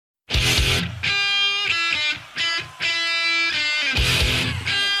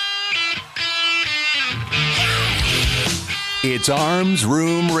It's Arms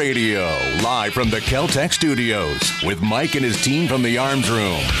Room Radio, live from the Keltec studios, with Mike and his team from the Arms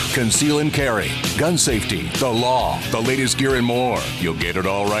Room. Conceal and carry, gun safety, the law, the latest gear and more. You'll get it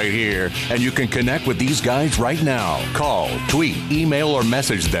all right here, and you can connect with these guys right now. Call, tweet, email, or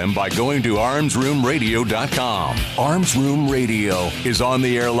message them by going to armsroomradio.com. Arms Room Radio is on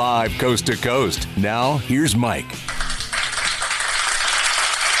the air live coast to coast. Now, here's Mike.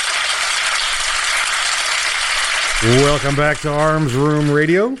 Welcome back to Arms Room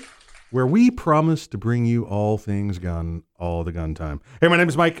Radio, where we promise to bring you all things gun, all the gun time. Hey, my name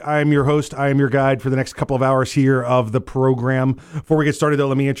is Mike. I'm your host. I am your guide for the next couple of hours here of the program. Before we get started, though,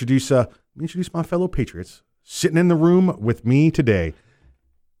 let me introduce my fellow patriots sitting in the room with me today.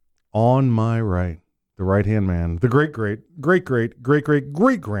 On my right, the right-hand man, the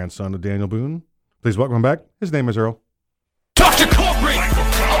great-great-great-great-great-great-grandson of Daniel Boone. Please welcome him back. His name is Earl. Dr. Corporate,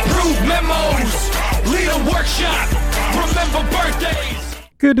 approve memos, lead a workshop, remember birthdays.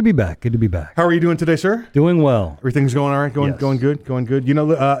 Good to be back. How are you doing today, sir? Doing well. Everything's going all right? Going good. You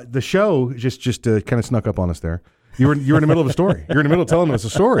know, the show just kind of snuck up on us there. You were in the middle of a story. You're in the middle of telling us a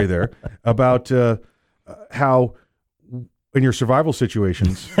story there about how in your survival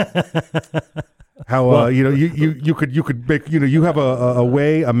situations, how you could make, you have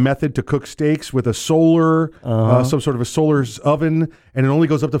a method to cook steaks with a solar some sort of a solar oven, and it only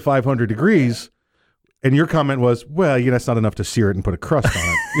goes up to 500 degrees. And your comment was, well, that's not enough to sear it and put a crust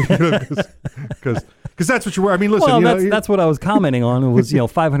on it, because that's what you were. I mean, listen. Well, that's what I was commenting on. It was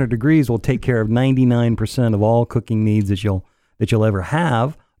 500 degrees will take care of 99% of all cooking needs that you'll ever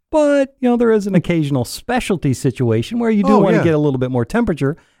have. But there is an occasional specialty situation where you do want to get a little bit more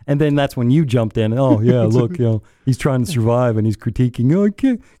temperature, and then that's when you jumped in. Oh yeah, look, he's trying to survive, and he's critiquing. Oh, I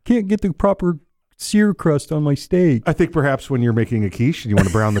can't get the proper sear crust on my steak. I think perhaps when you're making a quiche and you want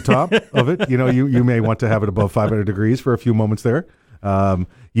to brown the top of it, you may want to have it above 500 degrees for a few moments there.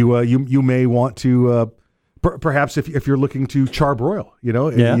 You may want to perhaps if you're looking to charbroil, you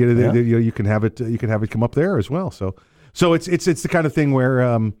can have it come up there as well. So it's the kind of thing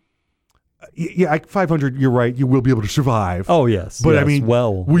where 500. You're right. You will be able to survive. Oh yes, but yes, I mean,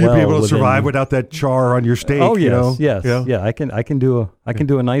 will you be able to survive without that char on your steak? Oh yes, yes. Yeah. I can do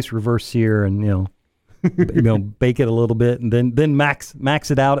a nice reverse sear and bake it a little bit and then max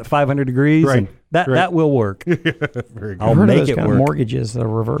it out at 500 degrees. Right. And that will work. Very good. I'll make it work. Mortgages, the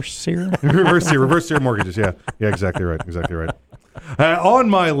reverse sear. reverse sear mortgages. Yeah, exactly right. On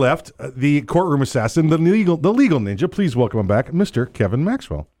my left, the courtroom assassin, the legal ninja. Please welcome him back, Mr. Kevin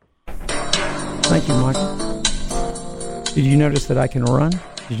Maxwell. Thank you, Michael. Did you notice that I can run?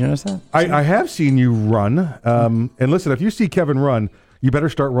 Did you notice that? I have seen you run. And listen, if you see Kevin run, you better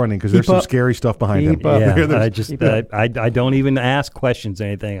start running because there's some scary stuff behind him. Yeah, I don't even ask questions or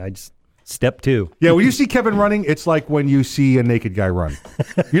anything. I just step two. Yeah, when you see Kevin running, it's like when you see a naked guy run.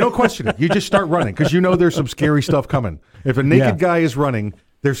 You don't question it. You just start running because there's some scary stuff coming. If a naked guy is running,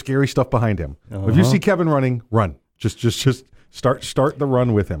 there's scary stuff behind him. If you see Kevin running, run. Just start the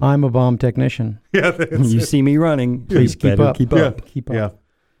run with him. I'm a bomb technician. Yeah, you see me running, please keep up. Keep up. Yeah,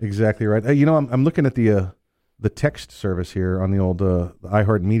 exactly right. I'm looking at the text service here on the old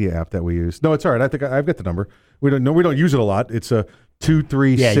iHeartMedia app that we use. No, it's all right. I think I've got the number. We don't use it a lot. It's a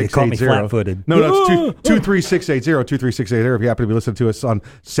 23680. Yeah, you caught me flat-footed. No, it's 23680. 23680. If you happen to be listening to us on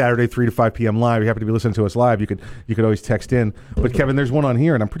Saturday 3 to 5 p.m. live, if you happen to be listening to us live, you could always text in. But Kevin, there's one on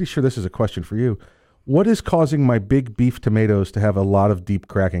here, and I'm pretty sure this is a question for you. What is causing my big beef tomatoes to have a lot of deep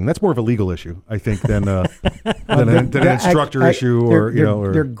cracking? That's more of a legal issue, I think, than an instructor issue,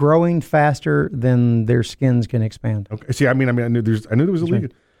 they're growing faster than their skins can expand. Okay. See, I knew there was a legal,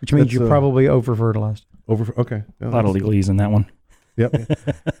 which means you're probably over fertilized. Okay. A lot of legalese in that one. Yep.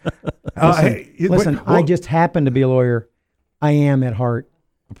 Listen, I just happen to be a lawyer. I am at heart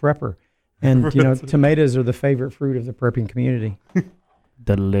a prepper, and tomatoes are the favorite fruit of the prepping community.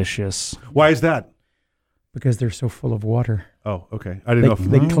 Delicious. Why is that? Because they're so full of water. Oh, okay. I didn't know.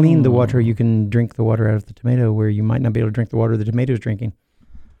 They clean the water. You can drink the water out of the tomato where you might not be able to drink the water the tomato's drinking.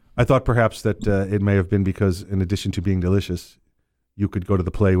 I thought perhaps that it may have been because in addition to being delicious, you could go to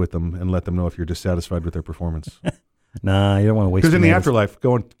the play with them and let them know if you're dissatisfied with their performance. Nah, you don't want to waste. Because in the afterlife,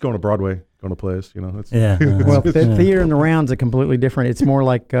 going to Broadway, going to plays, That's, well, theater and the round's are completely different. It's more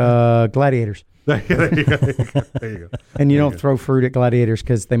like gladiators. There you go. And you don't throw fruit at gladiators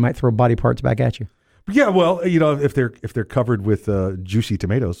because they might throw body parts back at you. Yeah, well, if they're covered with juicy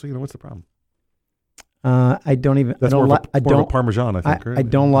tomatoes, what's the problem? I don't even. That's more of a Parmesan, I think. Right? I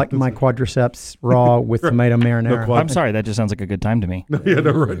don't like my quadriceps raw with tomato marinara. I'm sorry, that just sounds like a good time to me. No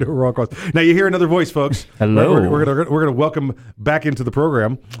raw quads. Now you hear another voice, folks. Hello. We're gonna welcome back into the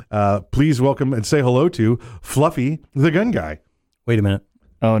program. Please welcome and say hello to Fluffy, the gun guy. Wait a minute.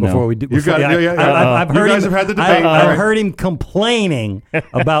 Oh, no. Before we do, You got it. I've You heard guys him, have had the debate. I've All right. heard him complaining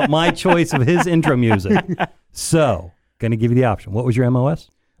about my choice of his intro music. So, going to give you the option. What was your MOS?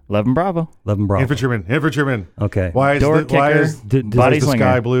 11 Bravo. 11 Bravo. Infantryman. Okay. Why is Door the, why kicker, is, Did- why body is the slinger.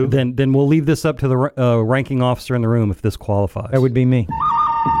 sky blue? Then we'll leave this up to the ranking officer in the room if this qualifies. That would be me.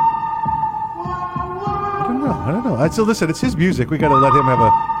 I don't know. So listen, it's his music. We got to let him have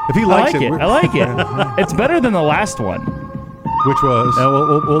a. If he I likes like it. we're- I like it. It's better than the last one. Which was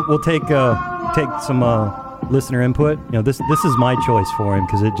we'll take some listener input. You know, this is my choice for him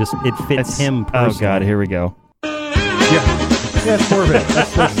because it fits him personally. Oh, God. Here we go. yeah, it's more of it.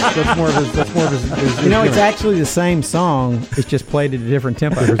 That's more of his You know, it's actually the same song. It's just played at a different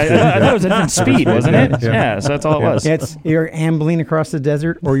tempo. I thought it was a different speed, wasn't it? Yeah. Yeah, so that's all it was. It's you're ambling across the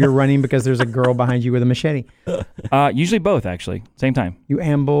desert, or you're running because there's a girl behind you with a machete. Usually both, actually. Same time. You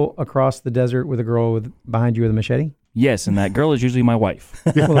amble across the desert with a girl behind you with a machete. Yes, and that girl is usually my wife.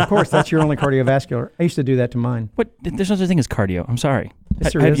 Well, of course, that's your only cardiovascular. I used to do that to mine. What? There's no such thing as cardio. I'm sorry.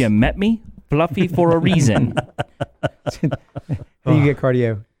 Yes, there Have is. you met me? Fluffy for a reason. How do you get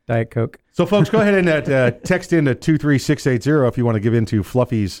cardio? Diet Coke. So, folks, go ahead and text in to 23680 if you want to give in to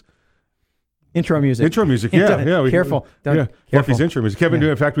Fluffy's Intro music. intro music. Intro- Yeah. Careful. Don't- Yeah, careful. Fluffy's intro music. Kevin,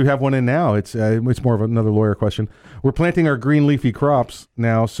 in fact, we have one in now. It's more of another lawyer question. We're planting our green leafy crops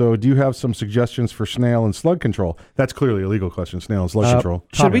now, so do you have some suggestions for snail and slug control? That's clearly a legal question, snail and slug control.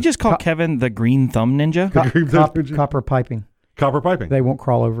 Should we just call Kevin the Green Thumb Ninja? Copper piping. Copper piping. They won't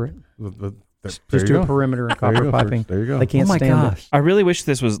crawl over it. There Just you do go. a perimeter of There you copper go, folks. piping. There you go. They can't Oh my stand gosh. I really wish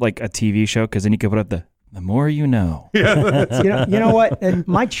this was like a TV show because then you could put up the more you know. it. You know what?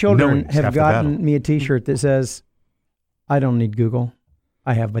 My children Knowing's half have the battle. gotten me a T-shirt that says, "I don't need Google.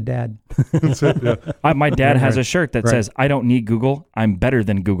 I have my dad." That's it, yeah. My dad has a shirt that Right. says, "I don't need Google. I'm better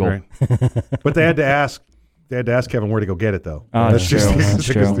than Google." Right. But they had to ask Kevin where to go get it, though. Oh, that's true. That's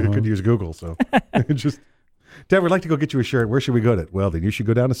because true. they could use Google. So just, Dad, we'd like to go get you a shirt. Where should we go to? Well, then you should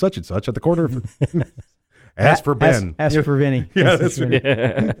go down to such and such at the corner. Ask for Ben. Ask for Vinny. Yeah, Ask that's for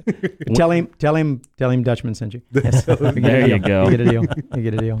Vinny. Tell him Dutchman sent you. Yes. There you go. You get a deal. You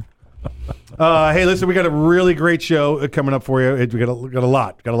get a deal. Hey, listen, we got a really great show coming up for you. We got a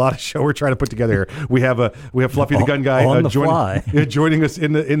lot of show we're trying to put together here. We have Fluffy the Gun Guy On the fly. joining us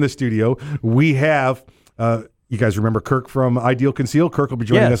in the studio. We have. You guys remember Kirk from Ideal Conceal? Kirk will be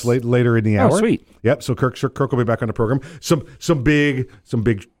joining Yes. us later in the hour. Oh, sweet. Yep. So Kirk will be back on the program. Some big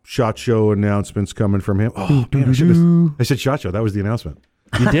SHOT Show announcements coming from him. Oh man, I said SHOT Show. That was the announcement.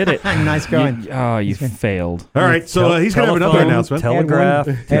 You did it. Nice going. You failed. All right. So he's going to have another Telephone, announcement.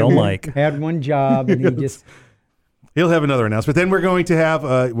 Telegraph. Tell Mike. Had one job, and he just He'll have another announcement. Then we're going to have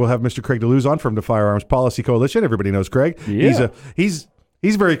we'll have Mr. Craig DeLuz on from the Firearms Policy Coalition. Everybody knows Craig. Yeah.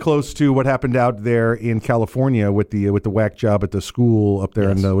 He's very close to what happened out there in California with the whack job at the school up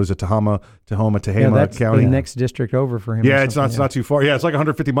there in was it Tahoma that's County. the next district over for him. Yeah, or it's something, not too far. Yeah, it's like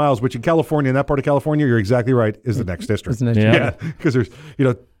 150 miles, which in California, in that part of California, you're exactly right, is the next district. Isn't it? Yeah. Because there's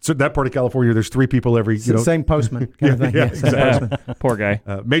so that part of California, there's 3 people every It's the same postman kind of thing. yeah, Same postman. Poor guy.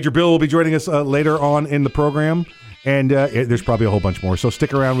 Major Bill will be joining us later on in the program, and there's probably a whole bunch more. So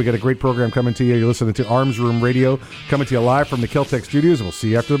stick around. We got a great program coming to you. You're listening to Arms Room Radio, coming to you live from the Kel-Tec studios, and we'll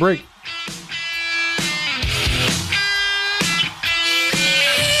see you after the break.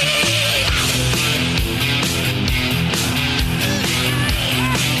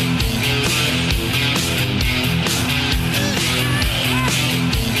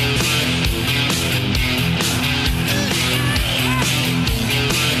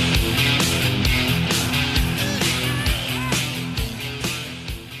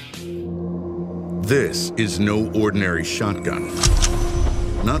 This is no ordinary shotgun.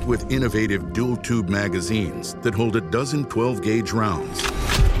 Not with innovative dual-tube magazines that hold a dozen 12-gauge rounds,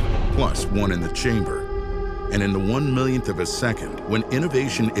 plus one in the chamber. And in the 1/1,000,000th of a second, when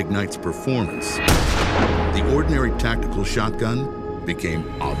innovation ignites performance, the ordinary tactical shotgun became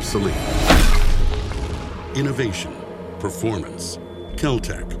obsolete. Innovation, performance,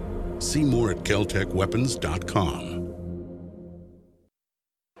 Kel-Tec. See more at keltecweapons.com.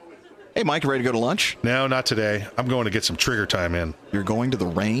 Hey, Mike, ready to go to lunch? No, not today. I'm going to get some trigger time in. You're going to the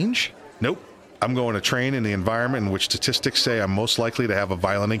range? Nope. I'm going to train in the environment in which statistics say I'm most likely to have a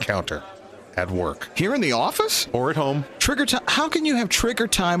violent encounter. At work. Here in the office? Or at home. Trigger time? How can you have trigger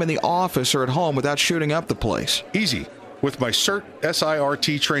time in the office or at home without shooting up the place? Easy. With my CERT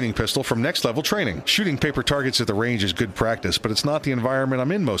SIRT training pistol from Next Level Training. Shooting paper targets at the range is good practice, but it's not the environment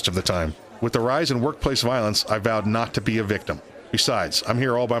I'm in most of the time. With the rise in workplace violence, I vowed not to be a victim. Besides, I'm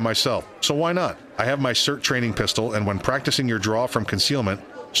here all by myself, so why not? I have my CERT training pistol, and when practicing your draw from concealment,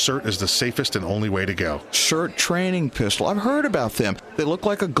 CERT is the safest and only way to go. CERT training pistol. I've heard about them. They look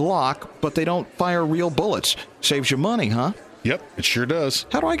like a Glock, but they don't fire real bullets. Saves you money, huh? Yep, it sure does.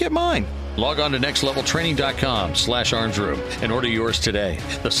 How do I get mine? Log on to nextleveltraining.com/armsroom and order yours today.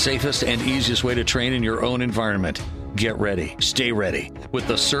 The safest and easiest way to train in your own environment. Get ready. Stay ready with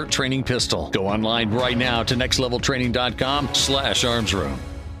the CERT training pistol. Go online right now to nextleveltraining.com/armsroom.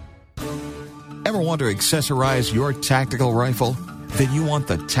 Ever want to accessorize your tactical rifle? Then you want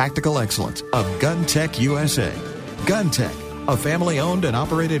the tactical excellence of GunTech USA. GunTech, a family-owned and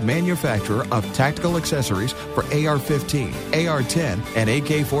operated manufacturer of tactical accessories for AR-15, AR-10, and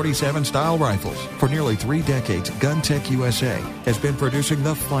AK-47 style rifles. For nearly 3 decades, GunTech USA has been producing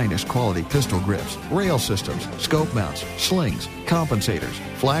the finest quality pistol grips, rail systems, scope mounts, slings, compensators,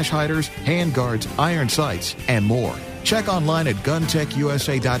 flash hiders, hand guards, iron sights, and more. Check online at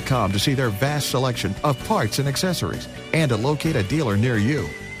GunTechUSA.com to see their vast selection of parts and accessories and to locate a dealer near you.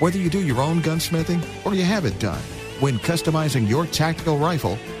 Whether you do your own gunsmithing or you have it done, when customizing your tactical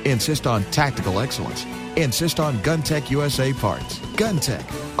rifle, insist on tactical excellence. Insist on GunTech USA parts. GunTech,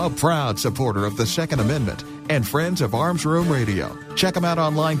 a proud supporter of the Second Amendment and friends of Arms Room Radio. Check them out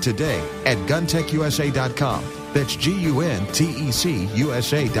online today at GunTechUSA.com. That's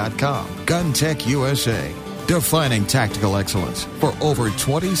GUNTECUSA.com. GunTech USA. Defining tactical excellence for over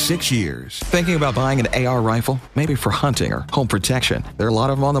 26 years. Thinking about buying an AR rifle? Maybe for hunting or home protection. There are a lot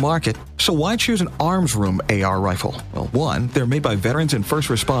of them on the market. So why choose an Arms Room AR rifle? Well, 1, they're made by veterans and first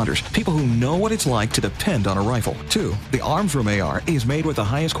responders, people who know what it's like to depend on a rifle. 2, the Arms Room AR is made with the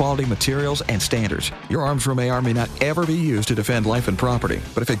highest quality materials and standards. Your Arms Room AR may not ever be used to defend life and property,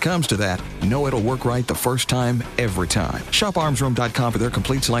 but if it comes to that, know it'll work right the first time, every time. Shop armsroom.com for their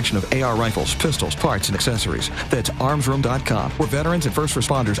complete selection of AR rifles, pistols, parts, and accessories. That's armsroom.com, where veterans and first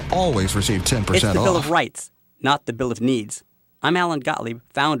responders always receive 10% off. It's the Bill of Rights, not the Bill of Needs. I'm Alan Gottlieb,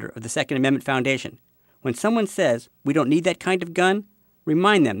 founder of the Second Amendment Foundation. When someone says we don't need that kind of gun,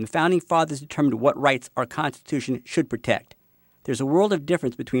 remind them the Founding Fathers determined what rights our Constitution should protect. There's a world of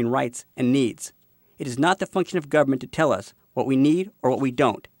difference between rights and needs. It is not the function of government to tell us what we need or what we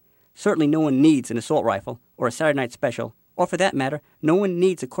don't. Certainly no one needs an assault rifle or a Saturday Night Special, or for that matter, no one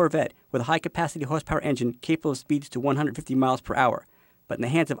needs a Corvette with a high-capacity horsepower engine capable of speeds to 150 miles per hour. But in the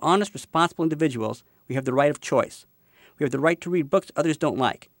hands of honest, responsible individuals, we have the right of choice. We have the right to read books others don't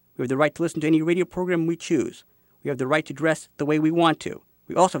like. We have the right to listen to any radio program we choose. We have the right to dress the way we want to.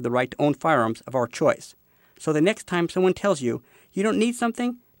 We also have the right to own firearms of our choice. So the next time someone tells you, you don't need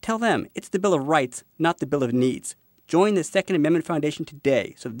something, tell them it's the Bill of Rights, not the Bill of Needs. Join the Second Amendment Foundation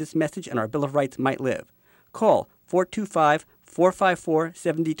today so that this message and our Bill of Rights might live. Call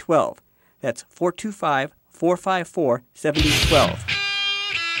 425-454-7012. That's 425-454-7012.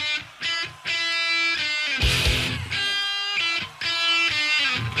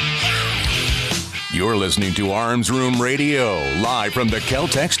 You're listening to Arms Room Radio, live from the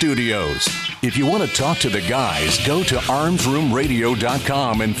Kel-Tec Studios. If you want to talk to the guys, go to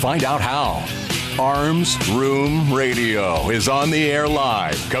armsroomradio.com and find out how. Arms Room Radio is on the air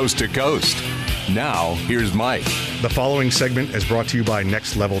live, coast to coast. Now, here's Mike. The following segment is brought to you by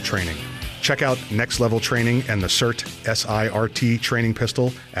Next Level Training. Check out Next Level Training and the CERT SIRT training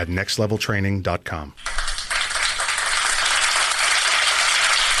pistol at nextleveltraining.com.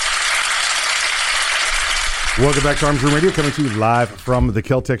 Welcome back to Arms Room Radio, coming to you live from the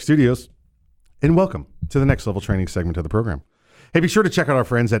Kel-Tec Studios. And welcome to the Next Level Training segment of the program. Hey, be sure to check out our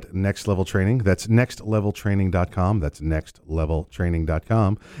friends at Next Level Training. That's nextleveltraining.com. That's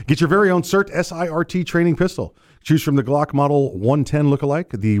nextleveltraining.com. Get your very own CERT SIRT training pistol. Choose from the Glock Model 110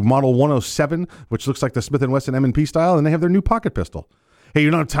 lookalike, the Model 107, which looks like the Smith & Wesson M&P style, and they have their new pocket pistol. Hey,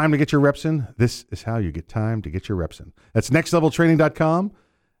 you don't have time to get your reps in? This is how you get time to get your reps in. That's nextleveltraining.com,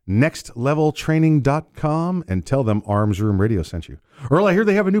 nextleveltraining.com, and tell them Arms Room Radio sent you. Earl, I hear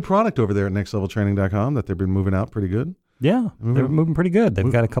they have a new product over there at nextleveltraining.com that they've been moving out pretty good. Yeah, they're moving pretty good.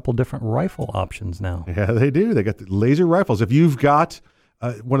 They've got a couple different rifle options now. Yeah, they do. They got the laser rifles. If you've got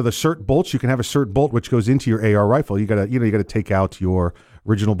one of the CERT bolts, you can have a CERT bolt which goes into your AR rifle. You got to take out your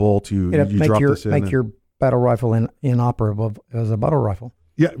original bolt. You drop this in. Make your battle rifle inoperable as a battle rifle.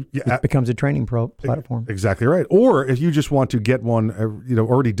 Yeah, it becomes a training platform. Exactly right. Or if you just want to get one,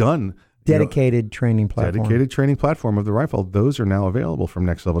 already done. Dedicated training platform. Dedicated training platform of the rifle. Those are now available from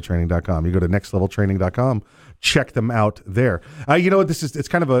nextleveltraining.com. You go to nextleveltraining.com, check them out there. It's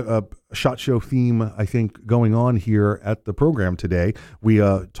kind of a SHOT Show theme, I think, going on here at the program today. We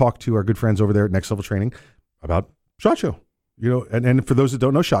talked to our good friends over there at Next Level Training about SHOT Show. And for those that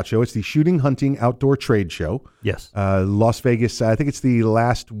don't know SHOT Show, it's the Shooting, Hunting, Outdoor Trade Show. Yes. Las Vegas, I think it's the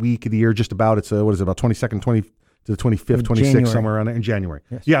last week of the year, just about. It's about 22nd, to the 25th, 26th, January. somewhere around there in January.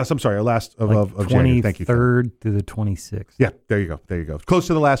 Yes, I'm sorry, last of January. Thank you. 23rd through the 26th. Yeah, there you go. Close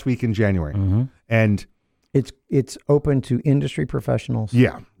to the last week in January. And it's open to industry professionals.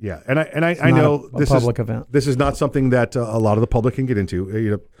 Yeah. And I know a public event. This is not something that a lot of the public can get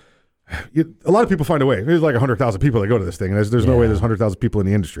into. A lot of people find a way. There's like 100,000 people that go to this thing. And there's no way there's 100,000 people in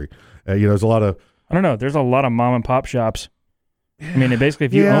the industry. There's a lot of... I don't know. There's a lot of mom and pop shops. I mean, basically,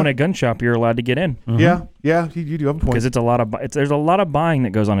 if you own a gun shop, you're allowed to get in. Mm-hmm. Yeah, you do have a point. Because there's a lot of buying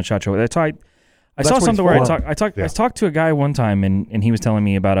that goes on at SHOT Show. I saw something where I talked to a guy one time, and he was telling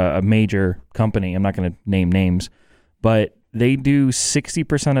me about a major company. I'm not going to name names, but they do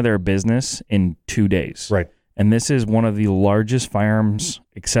 60% of their business in 2 days. Right. And this is one of the largest firearms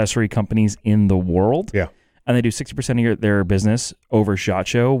accessory companies in the world. Yeah. And they do 60% of their business over SHOT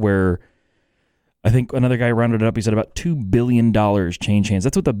Show, where I think another guy rounded it up. He said about $2 billion change hands.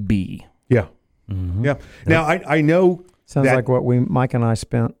 That's with a B. Yeah. Mm-hmm. Yeah. Now, I know... Sounds like what Mike and I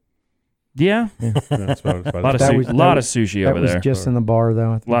spent. Yeah. That's about a lot of sushi over there. That was just in the bar,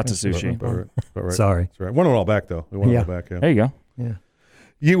 though. Lots of sushi. Right. Sorry. That's right. Won it all back, though. We won it all back, There you go. Yeah.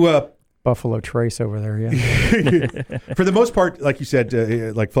 You... Buffalo Trace over there, yeah. For the most part, like you said,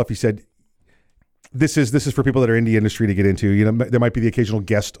 like Fluffy said, this is for people that are in the industry to get into. There might be the occasional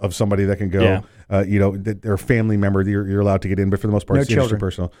guest of somebody that can go. Yeah. They're a family member that you're allowed to get in, but for the most part, No it's children.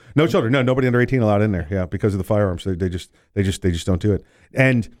 Personal. No children. No, nobody under 18 allowed in there. Yeah, because of the firearms, they just don't do it.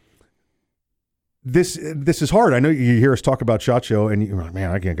 And this is hard. I know you hear us talk about SHOT Show, and you're like, man,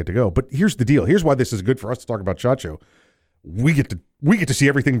 I can't get to go. But here's the deal. Here's why this is good for us to talk about SHOT Show. We get to see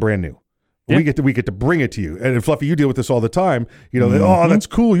everything brand new. Yeah. We get to bring it to you. And Fluffy, you deal with this all the time. Oh, that's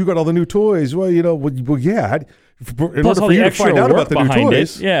cool. You got all the new toys. Well, yeah. In order for you to find out about the new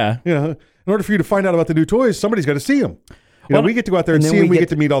toys, in order for you to find out about the new toys, somebody's got to see them. We get to go out there and see them. We get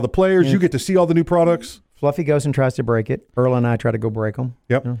to meet all the players. You get to see all the new products. Fluffy goes and tries to break it. Earl and I try to go break them.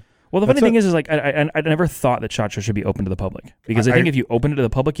 Yep. Well, the funny thing is like I never thought that SHOT Show should be open to the public, because I think if you opened it to the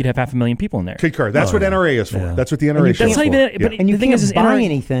public, you'd have 500,000 people in there. Kid card. That's what NRA is for. Yeah. That's what the NRA is for. That's not even. But and you the thing can't is, buy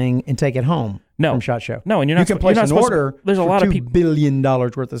anything and take it home from SHOT Show. No, and you're not. You can place an order. There's a lot of people. $2 billion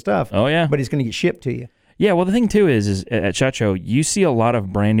worth of stuff. Oh yeah, but it's going to get shipped to you. Yeah, well, the thing too is at SHOT Show, you see a lot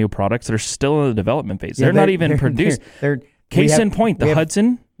of brand new products that are still in the development phase. They're not even produced. Case in point, the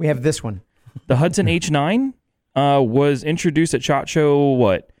Hudson. We have this one. The Hudson H9 was introduced at SHOT Show.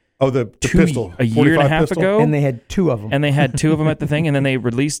 What? Oh, the pistol. A year and a half ago. And they had two of them. And they had two of them at the thing, and then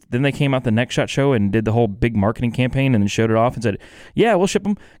they came out the next SHOT Show and did the whole big marketing campaign and then showed it off and said, yeah, we'll ship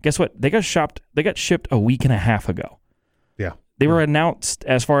them. Guess what? They got shipped a week and a half ago. Yeah. They were announced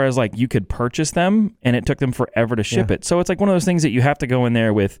as far as like you could purchase them, and it took them forever to ship it. So it's like one of those things that you have to go in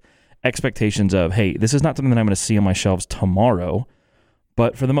there with expectations of, hey, this is not something that I'm going to see on my shelves tomorrow.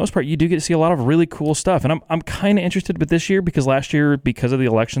 But for the most part, you do get to see a lot of really cool stuff. And I'm kind of interested with this year, because last year, because of the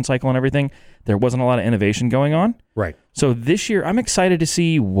election cycle and everything, there wasn't a lot of innovation going on. Right. So this year, I'm excited to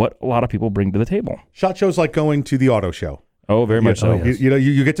see what a lot of people bring to the table. SHOT Show's like going to the auto show. Oh, very much so. Yes.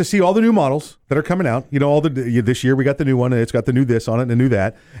 You get to see all the new models that are coming out. This year we got the new one, and it's got the new this on it and the new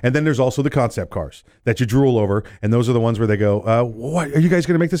that. And then there's also the concept cars that you drool over, and those are the ones where they go, "What are you guys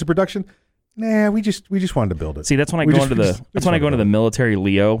going to make this a production?" Nah, we just wanted to build it. See, that's when I go into the military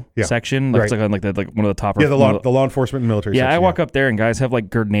Leo section. Like, right. It's like one of the top. Yeah, the law enforcement and military. Yeah, section, I walk up there and guys have like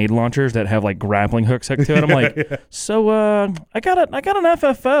grenade launchers that have like grappling hooks hooked to it. I'm like, so I got an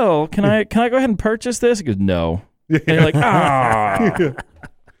FFL. Can I go ahead and purchase this? He goes, no. And you're like,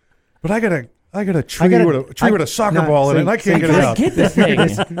 But I got a tree with a soccer ball in it, and I can't get it out. Get this thing.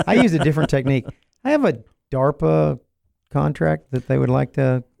 I use a different technique. I have a DARPA contract that they would like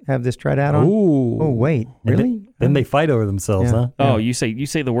to have this tried out on. Ooh. Oh, wait, really? Then they fight over themselves, huh? Oh, you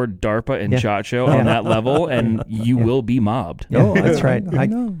say the word DARPA and SHOT Show on that level, and you will be mobbed. Oh, that's right.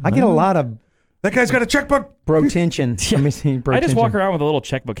 I get a lot of. That guy's got a checkbook. Bro tension. Let me see. I just walk around with a little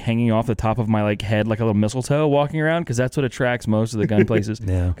checkbook hanging off the top of my head, like a little mistletoe, walking around, because that's what attracts most of the gun places.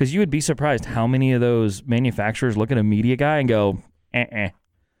 Yeah. Because you would be surprised how many of those manufacturers look at a media guy and go, They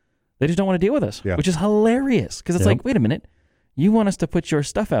just don't want to deal with us, which is hilarious. Because it's like, wait a minute. You want us to put your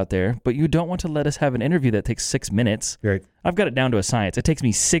stuff out there, but you don't want to let us have an interview that takes 6 minutes. Right. I've got it down to a science. It takes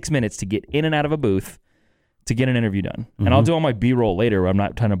me 6 minutes to get in and out of a booth to get an interview done. Mm-hmm. And I'll do all my B-roll later where I'm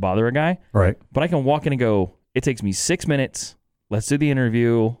not trying to bother a guy. Right. But I can walk in and go, it takes me 6 minutes. Let's do the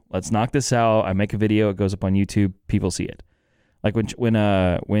interview. Let's knock this out. I make a video. It goes up on YouTube. People see it. Like when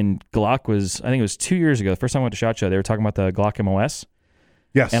Glock was, I think it was 2 years ago, the first time I went to SHOT Show, they were talking about the Glock MOS.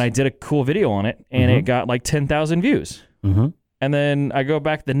 Yes. And I did a cool video on it, and it got like 10,000 views. Mm-hmm. And then I go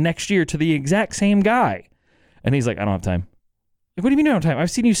back the next year to the exact same guy. And he's like, I don't have time. What do you mean you don't have time?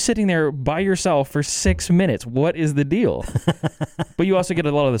 I've seen you sitting there by yourself for 6 minutes. What is the deal? But you also get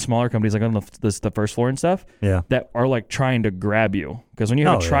a lot of the smaller companies, like on the first floor and stuff, that are like trying to grab you. Because when you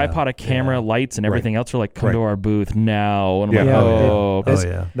have a tripod, a camera, lights, and everything else, they're like, come to our booth now. And I'm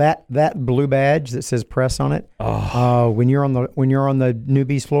like, that blue badge that says press on it. When you're on the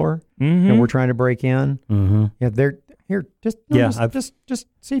newbies floor and we're trying to break in, they're here. Just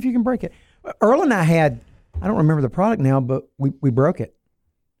see if you can break it. Earl and I had. I don't remember the product now, but we broke it.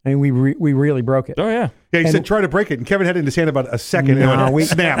 I mean, we really broke it. Oh, yeah. Yeah, he said, try to break it. And Kevin had it in his hand about a second. No, and it went,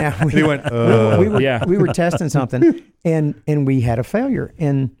 snap. He went, we were testing something, and we had a failure.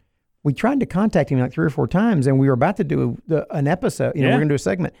 And we tried to contact him like 3 or 4 times, and we were about to do an episode. We're going to do a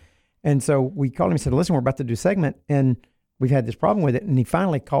segment. And so we called him and said, listen, we're about to do a segment, and we've had this problem with it. And he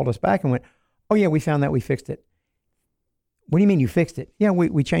finally called us back and went, oh, yeah, we found that. We fixed it. What do you mean you fixed it? Yeah,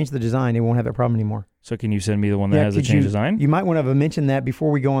 we changed the design. They won't have that problem anymore. So can you send me the one that has the changed design? You might want to have mentioned that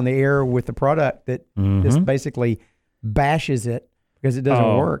before we go on the air with the product that this basically bashes it because it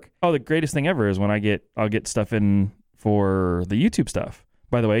doesn't work. Oh, the greatest thing ever is when I'll get stuff in for the YouTube stuff.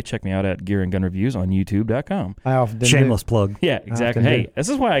 By the way, check me out at Gear and Gun Reviews on YouTube.com. I often Shameless plug. Yeah, exactly. Hey, this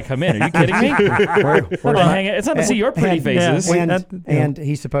is why I come in. Are you kidding me? It's not to see your pretty faces. And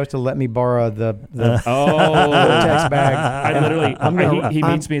he's supposed to let me borrow the Vortex bag. I literally, he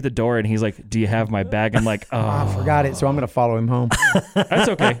meets me at the door and he's like, "Do you have my bag?" I'm like, "Oh, I forgot it." So I'm going to follow him home. That's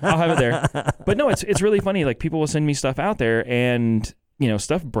okay. I'll have it there. But no, it's really funny. Like people will send me stuff out there, and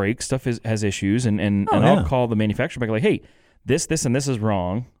stuff breaks, stuff has issues, and I'll call the manufacturer back like, "Hey, this and this is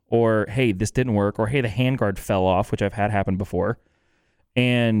wrong," or "Hey, this didn't work," or "Hey, the handguard fell off," which I've had happen before.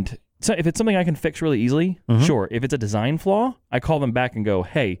 And so if it's something I can fix really easily, sure. If it's a design flaw, I call them back and go,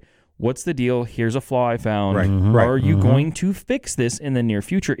 "Hey, what's the deal? Here's a flaw I found. Are you going to fix this in the near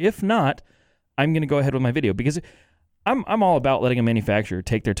future? If not, I'm going to go ahead with my video." Because I'm all about letting a manufacturer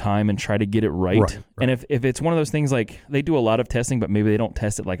take their time and try to get it right. And if it's one of those things like they do a lot of testing, but maybe they don't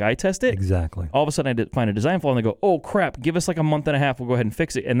test it like I test it. Exactly. All of a sudden I find a design flaw and they go, "Oh crap, give us like a month and a half. We'll go ahead and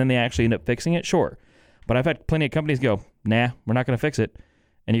fix it." And then they actually end up fixing it. Sure. But I've had plenty of companies go, "Nah, we're not going to fix it."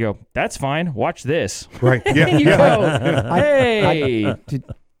 And you go, "That's fine. Watch this." Right. Yeah. And you go, "Hey."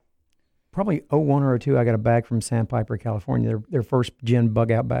 Probably 01 or 02, I got a bag from Sandpiper, California, their first gen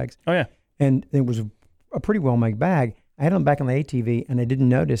bug out bags. Oh, yeah. And it was a pretty well-made bag. I had them back on the ATV, and I didn't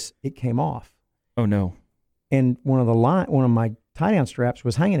notice it came off. Oh, no. And one of my tie-down straps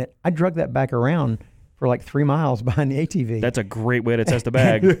was hanging it. I drug that back around for like 3 miles behind the ATV. That's a great way to test a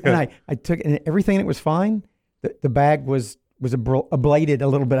bag. And I took it, and everything that was fine. The bag was ablated a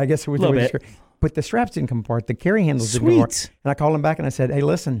little bit, I guess. It was a little bit. But the straps didn't come apart. The carry handles didn't come apart. And I called him back, and I said, "Hey,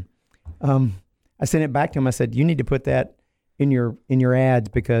 listen." I sent it back to him. I said, "You need to put that in your ads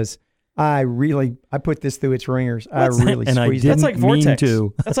because I put this through its ringers. I really squeezed it." That's like Vortex.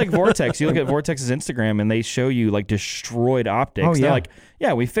 That's like Vortex. You look at Vortex's Instagram and they show you like destroyed optics. Oh, yeah. They're like,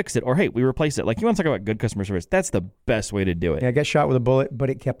 "Yeah, we fixed it," or "Hey, we replaced it." Like, you want to talk about good customer service? That's the best way to do it. Yeah, I got shot with a bullet,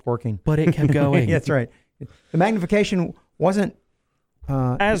 but it kept working. But it kept going. That's right. The magnification wasn't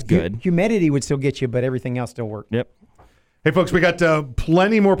as good. Humidity would still get you, but everything else still worked. Yep. Hey, folks, we got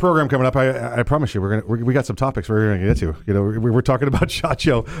plenty more program coming up. I promise you, we got some topics we're going to get to. We were talking about SHOT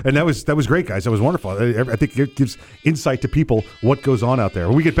Show, and that was great, guys. That was wonderful. I think it gives insight to people what goes on out there.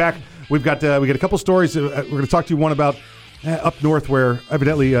 When we get back, we got a couple stories. We're going to talk to you one about up north where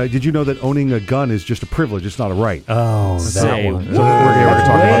evidently, did you know that owning a gun is just a privilege? It's not a right. Oh, that one. So we're going to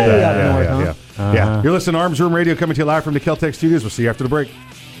talk about that. Yeah. You're listening to Arms Room Radio coming to you live from the Kel-Tec Studios. We'll see you after the break.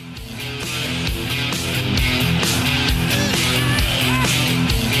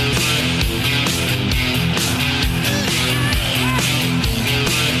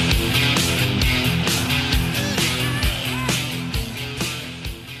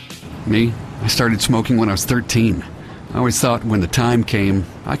 Me, I started smoking when I was 13. I always thought when the time came,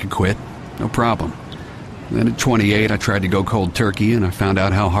 I could quit. No problem. Then at 28, I tried to go cold turkey, and I found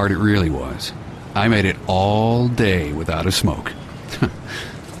out how hard it really was. I made it all day without a smoke.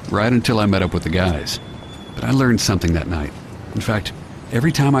 Right until I met up with the guys. But I learned something that night. In fact,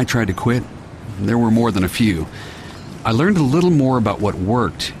 every time I tried to quit, there were more than a few, I learned a little more about what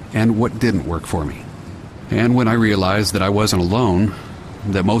worked and what didn't work for me. And when I realized that I wasn't alone,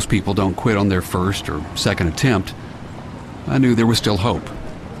 that most people don't quit on their first or second attempt, I knew there was still hope.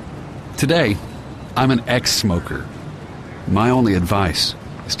 Today, I'm an ex-smoker. My only advice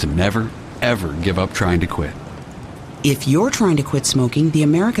is to never, ever give up trying to quit. If you're trying to quit smoking, the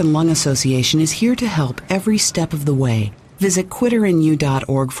American Lung Association is here to help every step of the way. Visit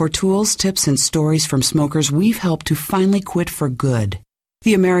quitterinyou.org for tools, tips, and stories from smokers we've helped to finally quit for good.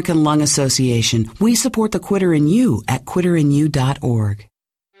 The American Lung Association. We support the quitter in you at quitterinYou.org.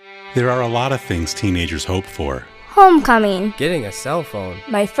 There are a lot of things teenagers hope for. Homecoming. Getting a cell phone.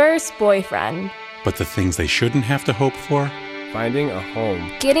 My first boyfriend. But the things they shouldn't have to hope for? Finding a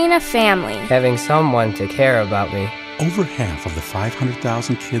home. Getting a family. Having someone to care about me. Over half of the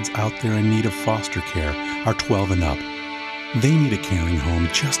 500,000 kids out there in need of foster care are 12 and up. They need a caring home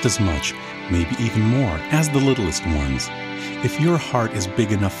just as much, maybe even more, as the littlest ones. If your heart is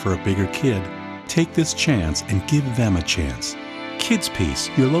big enough for a bigger kid, take this chance and give them a chance. Kids Peace,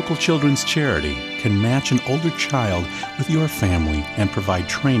 your local children's charity, can match an older child with your family and provide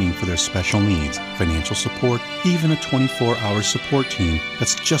training for their special needs, financial support, even a 24-hour support team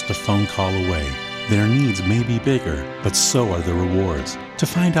that's just a phone call away. Their needs may be bigger, but so are the rewards. To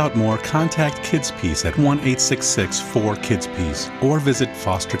find out more, contact Kids Peace at 1-866-4-KIDS-PEACE or visit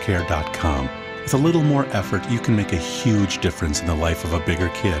fostercare.com. With a little more effort, you can make a huge difference in the life of a bigger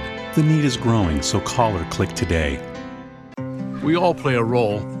kid. The need is growing, so call or click today. We all play a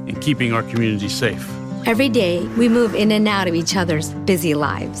role in keeping our community safe. Every day, we move in and out of each other's busy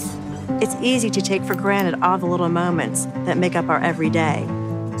lives. It's easy to take for granted all the little moments that make up our everyday.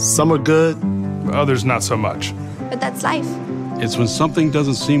 Some are good, others not so much. But that's life. It's when something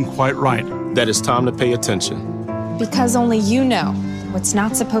doesn't seem quite right that it's time to pay attention. Because only you know what's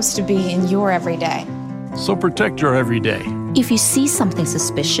not supposed to be in your everyday. So protect your everyday. If you see something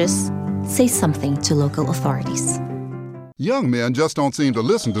suspicious, say something to local authorities. Young men just don't seem to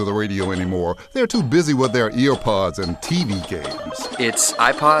listen to the radio anymore. They're too busy with their earpods and TV games. It's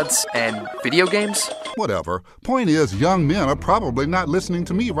iPods and video games? Whatever. Point is, young men are probably not listening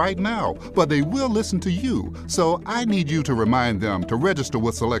to me right now, but they will listen to you. So I need you to remind them to register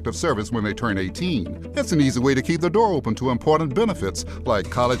with Selective Service when they turn 18. It's an easy way to keep the door open to important benefits like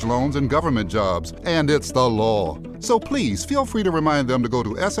college loans and government jobs, and it's the law. So please feel free to remind them to go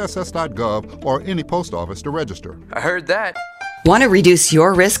to sss.gov or any post office to register. I heard that. Want to reduce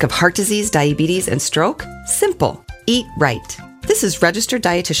your risk of heart disease, diabetes, and stroke? Simple. Eat right. This is registered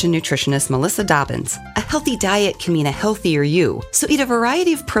dietitian nutritionist Melissa Dobbins. A healthy diet can mean a healthier you, so eat a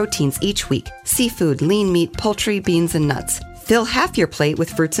variety of proteins each week. Seafood, lean meat, poultry, beans, and nuts. Fill half your plate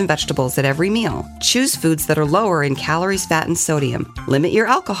with fruits and vegetables at every meal. Choose foods that are lower in calories, fat, and sodium. Limit your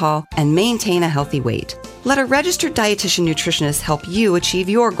alcohol and maintain a healthy weight. Let a registered dietitian nutritionist help you achieve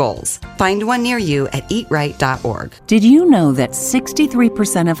your goals. Find one near you at eatright.org. Did you know that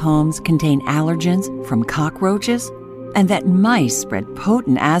 63% of homes contain allergens from cockroaches? And that mice spread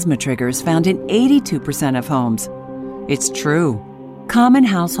potent asthma triggers found in 82% of homes? It's true. Common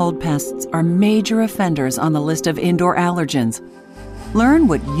household pests are major offenders on the list of indoor allergens. Learn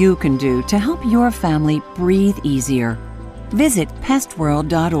what you can do to help your family breathe easier. Visit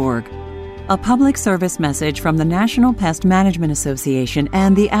pestworld.org. A public service message from the National Pest Management Association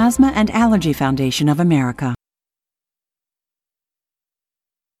and the Asthma and Allergy Foundation of America.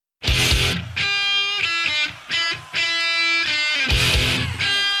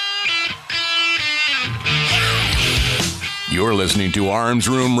 You're listening to Arms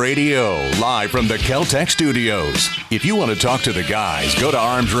Room Radio, live from the Kel-Tec studios. If you want to talk to the guys, go to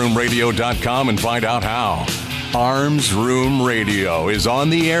armsroomradio.com and find out how. Arms Room Radio is on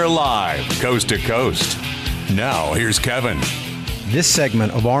the air live, coast to coast. Now, here's Kevin. This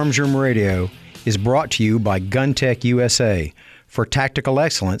segment of Arms Room Radio is brought to you by GunTech USA. For tactical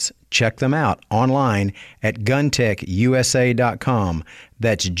excellence, check them out online at guntechusa.com.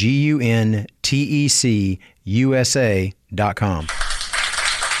 That's GUNTEC USA.com.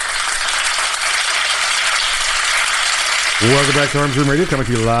 Welcome back to Arms Room Radio, coming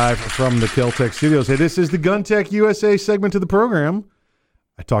to you live from the Kel-Tec studios. Hey, this is the GunTech USA segment of the program.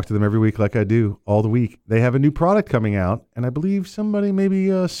 I talk to them every week like I do all the week. They have a new product coming out, and I believe somebody maybe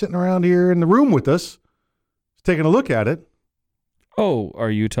sitting around here in the room with us is taking a look at it. Oh, are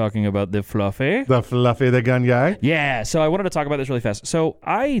you talking about the Fluffy? The Fluffy, the gun guy? Yeah, so I wanted to talk about this really fast. So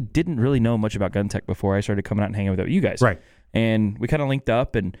I didn't really know much about GunTech before I started coming out and hanging out with you guys. Right. And we kind of linked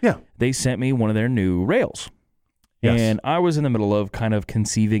up, and they sent me one of their new rails. Yes. And I was in the middle of kind of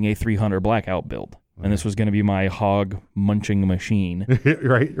conceiving a 300 Blackout build. And this was going to be my hog munching machine.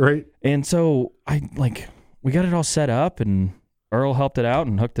 Right. And so we got it all set up, and Earl helped it out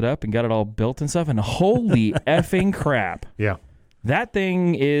and hooked it up and got it all built and stuff. And holy effing crap. Yeah. That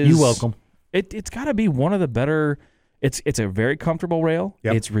thing is... You're welcome. It's got to be one of the better... It's a very comfortable rail.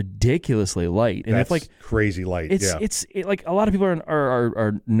 Yep. It's ridiculously light. And That's it's crazy light. It's like a lot of people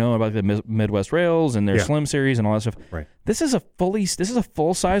are known about the Midwest rails and their Slim series and all that stuff. Right. This is a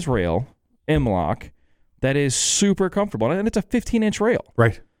full size rail, M-LOK, that is super comfortable, and it's a 15-inch rail.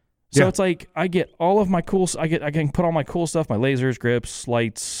 Right. So it's like I get all of my cool. I can put all my cool stuff, my lasers, grips,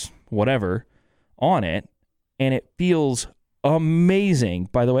 lights, whatever, on it, and it feels amazing.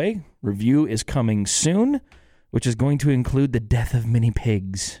 By the way, review is coming soon, which is going to include the death of mini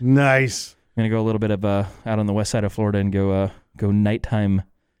pigs. Nice. I'm gonna go a little bit of out on the west side of Florida and go nighttime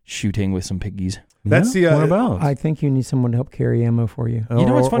shooting with some piggies. That's the what about? I think you need someone to help carry ammo for you. You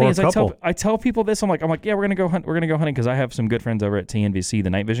know what's funny is I tell people this. I'm like, yeah, we're gonna go hunt. We're gonna go hunting because I have some good friends over at TNVC,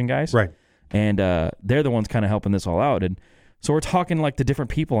 the night vision guys, right? And they're the ones kind of helping this all out. And so we're talking like to different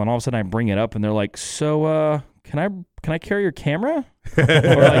people, and all of a sudden I bring it up, and they're like, so can I carry your camera? Or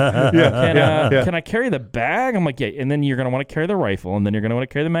like, can I carry the bag? I'm like, yeah. And then you're going to want to carry the rifle, and then you're going to want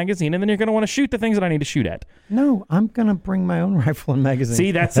to carry the magazine, and then you're going to want to shoot the things that I need to shoot at. No, I'm going to bring my own rifle and magazine.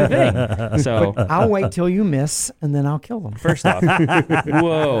 See, that's the thing. So I'll wait till you miss, and then I'll kill them. First off,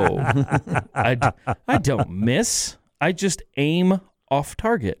 whoa. I don't miss. I just aim off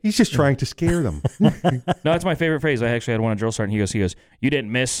target. He's just trying to scare them. No, that's my favorite phrase. I actually had one at drill sergeant. He goes, you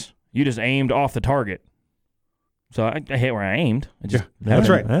didn't miss. You just aimed off the target. So I hit where I aimed. That's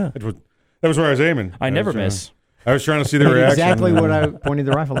right. Yeah. That was where I was aiming. I never miss. I was trying to see the reaction. Exactly what I pointed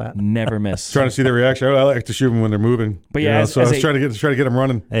the rifle at. Never miss. Trying to see the reaction. I like to shoot them when they're moving. But yeah, so I was trying to get them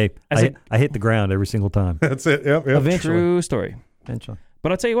running. Hey, I hit the ground every single time. That's it. Yep. Eventually. True story. Eventually.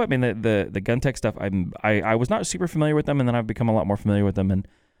 But I'll tell you what, man. The gun tech stuff. I was not super familiar with them, and then I've become a lot more familiar with them. And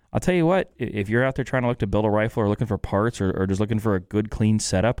I'll tell you what, if you're out there trying to look to build a rifle or looking for parts or just looking for a good clean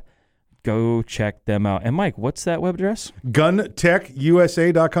setup, go check them out. And Mike, what's that web address?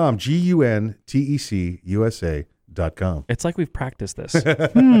 GunTechUSA.com. GUNTECUSA.com. It's like we've practiced this.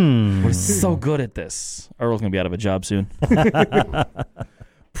 We're so good at this. Earl's going to be out of a job soon.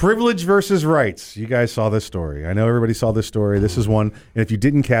 Privilege versus rights. You guys saw this story. I know everybody saw this story. This is one. And if you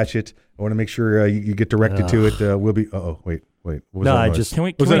didn't catch it, I want to make sure you get directed to it. We'll be. Wait. What was that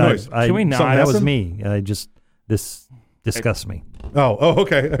noise? Can we not? That was me. This disgusts me. Oh,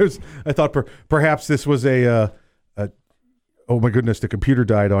 okay. I thought perhaps this was a oh my goodness, the computer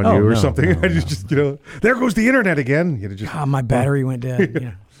died on you or something. I just there goes the internet again. My battery went dead.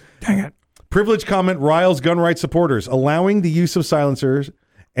 Yeah. Dang it. Privilege comment riles gun rights supporters. Allowing the use of silencers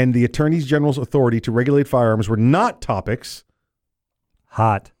and the Attorney General's authority to regulate firearms were not topics.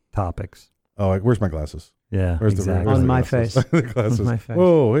 Hot topics. Oh, where's my glasses? Yeah, exactly. On my face. The glasses. On my face.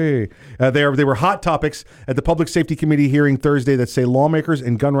 Oh, hey. They were hot topics at the Public Safety Committee hearing Thursday that say lawmakers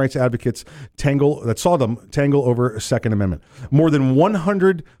and gun rights advocates tangle over Second Amendment. More than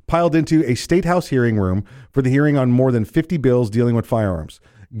 100 piled into a State House hearing room for the hearing on more than 50 bills dealing with firearms.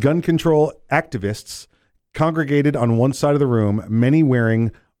 Gun control activists congregated on one side of the room, many wearing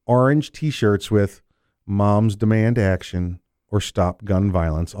orange T-shirts with "Moms Demand Action" or "Stop Gun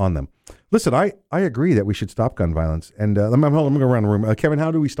Violence" on them. Listen, I agree that we should stop gun violence. And let me go around the room. Kevin,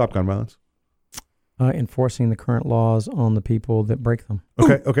 how do we stop gun violence? Enforcing the current laws on the people that break them.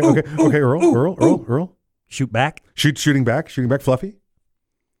 Okay. Earl. Shoot back. Shooting back, Fluffy.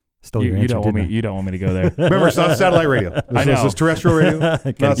 Stole your answer, you don't want me to go there. Remember, it's not satellite radio. This is terrestrial radio. Not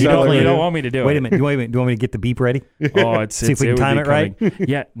satellite radio. You don't want me to do it. Wait a minute. Do you want me to get the beep ready? Oh, see if we can time it right.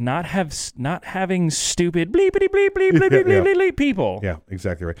 Yeah, not having stupid bleepity bleep bleep bleep bleep bleep bleep people. Yeah,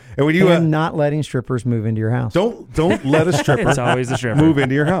 exactly right. And when you not letting strippers move into your house. Don't let a stripper. It's always a stripper. Move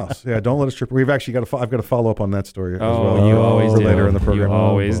into your house. Yeah, don't let a stripper. We've actually got I've got to follow up on that story as well. You always do. Later in the program. You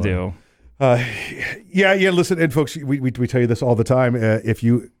always do. Yeah. Listen, and folks, we tell you this all the time.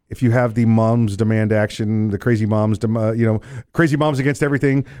 If you have the Moms Demand Action, the crazy moms, crazy moms against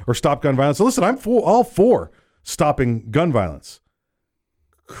everything, or stop gun violence. So listen, I'm all for stopping gun violence,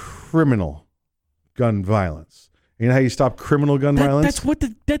 criminal gun violence. You know how you stop criminal gun violence?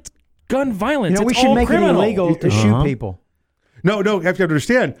 That's gun violence. We should make it illegal to shoot people. No, you have to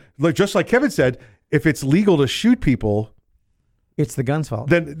understand. Just like Kevin said, if it's legal to shoot people, it's the gun's fault.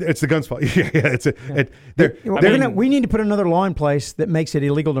 Then it's the gun's fault. We need to put another law in place that makes it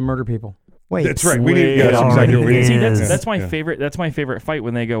illegal to murder people. Wait, that's right. We need. Yeah, that's exactly. See, that's my favorite. That's my favorite fight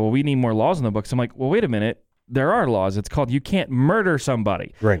when they go, "Well, we need more laws in the books." I'm like, "Well, wait a minute. There are laws. It's called you can't murder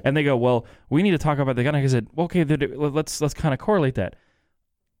somebody." Right. And they go, "Well, we need to talk about the gun." I said, well, "Okay, let's kind of correlate that."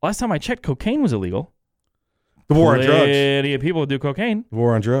 Last time I checked, cocaine was illegal. The war on drugs. Plenty of people do cocaine. The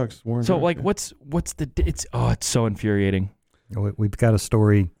war on drugs. What's the? It's so infuriating. We've got a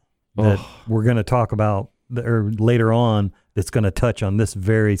story that we're going to talk about later on that's going to touch on this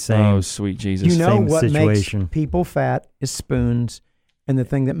very same. Oh, sweet Jesus! What situation. Makes people fat is spoons, and the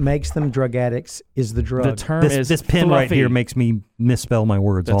thing that makes them drug addicts is the drug. The term is this pen fluffy. right here makes me misspell my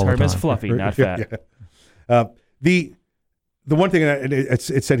words all the time. The term is fluffy, not fat. Yeah. The one thing it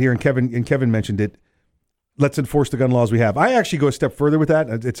said here, and Kevin mentioned it. let's enforce the gun laws we have. I actually go a step further with that.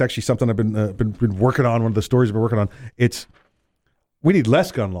 It's actually something I've been working on. One of the stories I've been working on. We need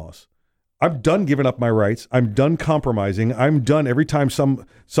less gun laws. I'm done giving up my rights. I'm done compromising. I'm done every time some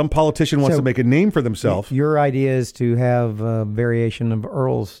politician wants to make a name for themselves. Your idea is to have a variation of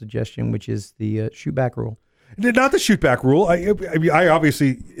Earl's suggestion, which is the shoot back rule. Not the shoot back rule. I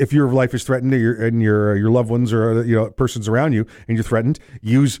obviously, if your life is threatened and your loved ones or persons around you and you're threatened,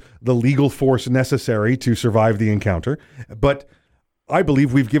 use the legal force necessary to survive the encounter. But I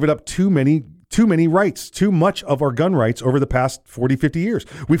believe we've given up too many rights, too much of our gun rights over the past 40, 50 years.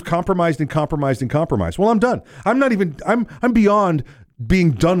 We've compromised and compromised and compromised. Well, I'm done. I'm beyond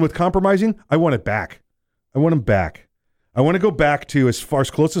being done with compromising. I want it back. I want them back. I want to go back to as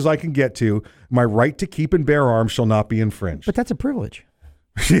close as I can get to my right to keep and bear arms shall not be infringed. But that's a privilege.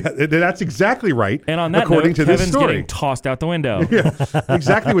 Yeah, that's exactly right. And on that according note, to Kevin's this story, getting tossed out the window. Yeah,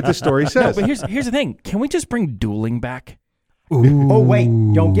 exactly what this story says. No, but here's the thing. Can we just bring dueling back? Ooh. Oh, wait.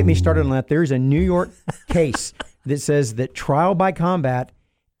 Don't get me started on that. There's a New York case that says that trial by combat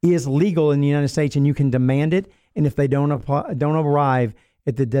is legal in the United States and you can demand it. And if they don't arrive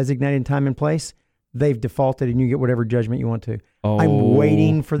at the designated time and place, they've defaulted and you get whatever judgment you want to. Oh, I'm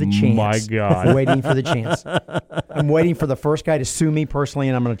waiting for the chance. My God. I'm waiting for the chance. I'm waiting for the first guy to sue me personally,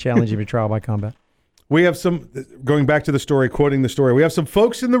 and I'm going to challenge him to trial by combat. We have going back to the story, quoting the story, we have some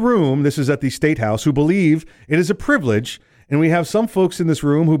folks in the room, this is at the State House, who believe it is a privilege. And we have some folks in this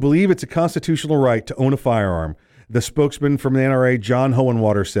room who believe it's a constitutional right to own a firearm. The spokesman from the NRA, John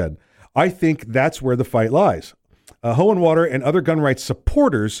Hohenwater, said, I think that's where the fight lies. Hohenwater and other gun rights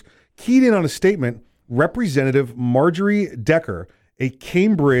supporters keyed in on a statement Representative Marjorie Decker, a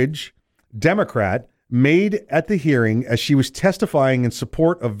Cambridge Democrat, made at the hearing as she was testifying in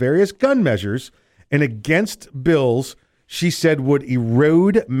support of various gun measures and against bills she said would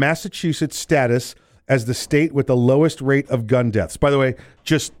erode Massachusetts' status as the state with the lowest rate of gun deaths. By the way,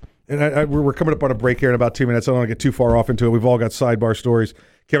 we're coming up on a break here in about 2 minutes. I don't want to get too far off into it. We've all got sidebar stories.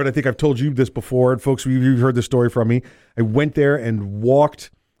 Kevin, I think I've told you this before, and folks, you've heard this story from me. I went there and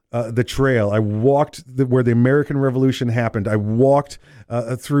walked the trail. I walked where the American Revolution happened. I walked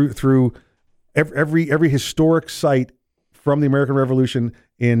through every historic site from the American Revolution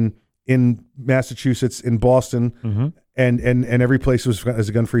in Massachusetts, in Boston, and every place was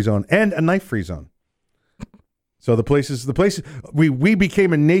a gun-free zone and a knife-free zone. So the places we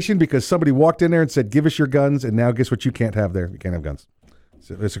became a nation because somebody walked in there and said, "Give us your guns," and now guess what? You can't have there. You can't have guns.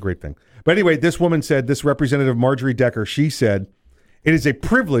 So it's a great thing. But anyway, this woman said, this Representative Marjorie Decker, she said, "It is a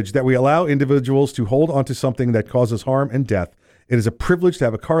privilege that we allow individuals to hold onto something that causes harm and death. It is a privilege to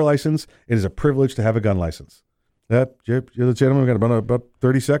have a car license. It is a privilege to have a gun license." You're the gentleman. We've got about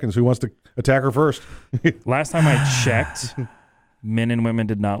 30 seconds. Who wants to attack her first? Last time I checked, men and women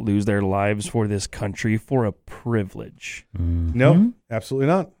did not lose their lives for this country for a privilege. No, absolutely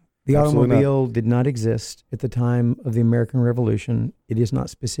not. The automobile did not exist at the time of the American Revolution. It is not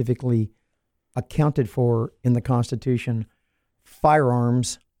specifically accounted for in the Constitution.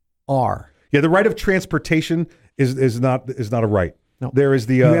 Firearms are. Yeah, the right of transportation is not a right. No. There is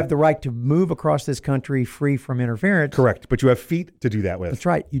you have the right to move across this country free from interference. Correct, but you have feet to do that with. That's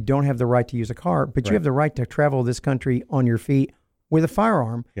right. You don't have the right to use a car, but you have the right to travel this country on your feet with a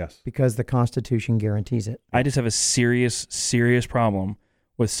firearm. Yes. Because the Constitution guarantees it. I just have a serious problem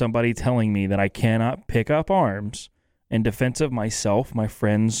with somebody telling me that I cannot pick up arms in defense of myself, my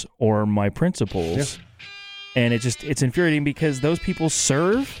friends, or my principles. Yeah. And it's infuriating because those people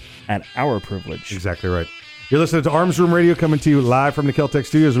serve at our privilege. Exactly right. You're listening to Arms Room Radio, coming to you live from the Keltec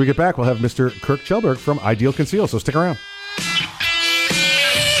studios. As we get back, we'll have Mr. Kirk Chelberg from Ideal Conceal, so stick around.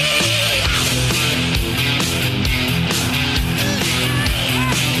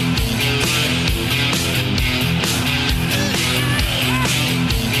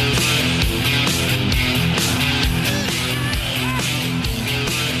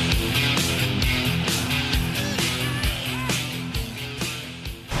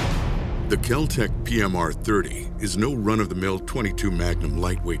 The Keltec PMR-30 is no run-of-the-mill .22 Magnum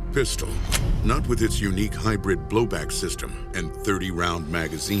lightweight pistol, not with its unique hybrid blowback system and 30-round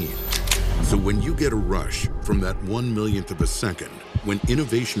magazine. So when you get a rush from that 1/1,000,000th of a second, when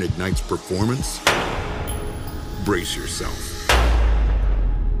innovation ignites performance, brace yourself.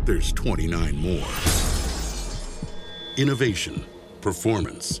 There's 29 more. Innovation,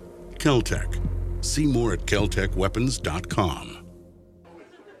 performance, Keltec. See more at keltecweapons.com.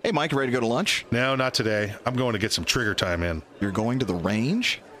 Hey, Mike, ready to go to lunch? No, not today. I'm going to get some trigger time in. You're going to the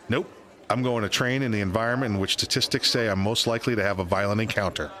range? Nope. I'm going to train in the environment in which statistics say I'm most likely to have a violent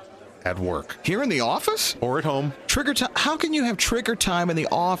encounter. at work. Here in the office? Or at home. Trigger time? How can you have trigger time in the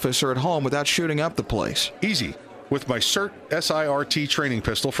office or at home without shooting up the place? Easy. With my SIRT SIRT training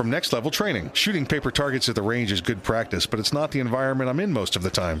pistol from Next Level Training. Shooting paper targets at the range is good practice, but it's not the environment I'm in most of the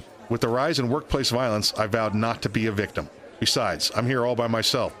time. With the rise in workplace violence, I vowed not to be a victim. Besides, I'm here all by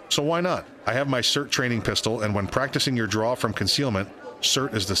myself, so why not? I have my SIRT training pistol, and when practicing your draw from concealment,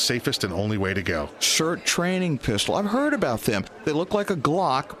 SIRT is the safest and only way to go. SIRT training pistol. I've heard about them. They look like a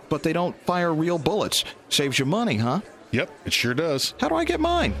Glock, but they don't fire real bullets. Saves you money, huh? Yep, it sure does. How do I get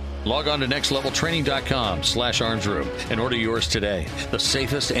mine? Log on to nextleveltraining.com/armsroom and order yours today. The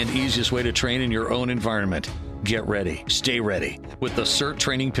safest and easiest way to train in your own environment. Get ready. Stay ready with the SIRT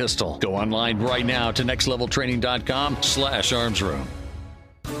training pistol. Go online right now to nextleveltraining.com/armsroom.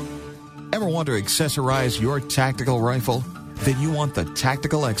 Ever want to accessorize your tactical rifle? Then you want the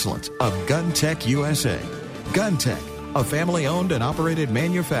tactical excellence of GunTech USA. GunTech, a family-owned and operated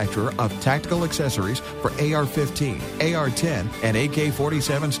manufacturer of tactical accessories for AR-15, AR-10, and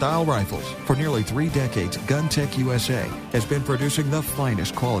AK-47 style rifles. For nearly 3 decades, GunTech USA has been producing the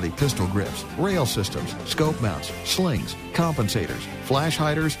finest quality pistol grips, rail systems, scope mounts, slings, compensators, flash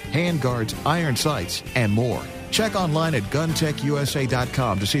hiders, hand guards, iron sights, and more. Check online at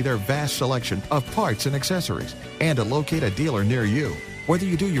GunTechUSA.com to see their vast selection of parts and accessories and to locate a dealer near you. Whether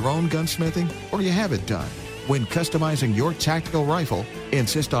you do your own gunsmithing or you have it done, when customizing your tactical rifle,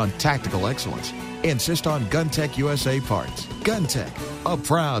 insist on tactical excellence. Insist on GunTech USA parts. GunTech, a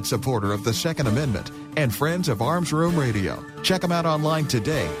proud supporter of the Second Amendment and friends of Arms Room Radio. Check them out online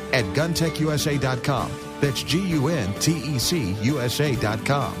today at GunTechUSA.com. That's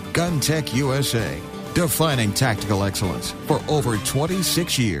GUNTECUSA.com. GunTech USA. Defining tactical excellence for over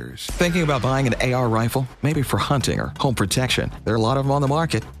 26 years. Thinking about buying an AR rifle? Maybe for hunting or home protection. There are a lot of them on the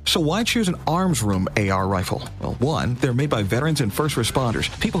market. So why choose an Arms Room AR rifle? Well, 1, they're made by veterans and first responders,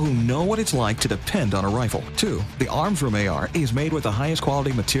 people who know what it's like to depend on a rifle. 2, the Arms Room AR is made with the highest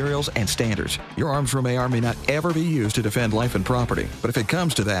quality materials and standards. Your Arms Room AR may not ever be used to defend life and property, but if it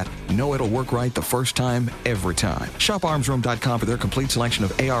comes to that, know it'll work right the first time, every time. Shop armsroom.com for their complete selection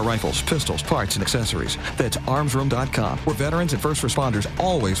of AR rifles, pistols, parts, and accessories. That's armsroom.com, where veterans and first responders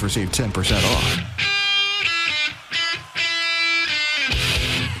always receive 10% off.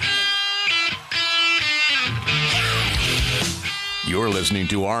 You're listening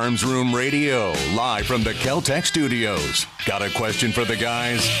to Arms Room Radio, live from the Kel-Tec studios. Got a question for the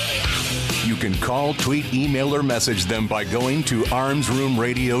guys? You can call, tweet, email, or message them by going to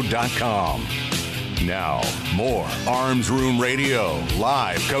armsroomradio.com. Now, more Arms Room Radio,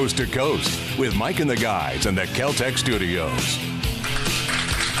 live coast to coast, with Mike and the guys in the Kel-Tec studios.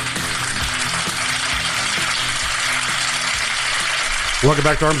 Welcome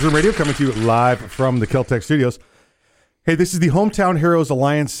back to Arms Room Radio, coming to you live from the Kel-Tec studios. Hey, this is the Hometown Heroes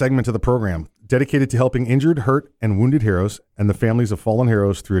Alliance segment of the program, dedicated to helping injured, hurt, and wounded heroes and the families of fallen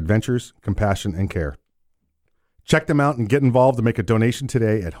heroes through adventures, compassion, and care. Check them out and get involved to make a donation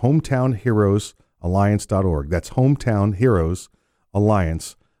today at hometownheroesalliance.org. That's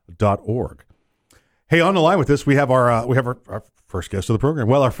hometownheroesalliance.org. Hey, on the line with us, we have our first guest of the program.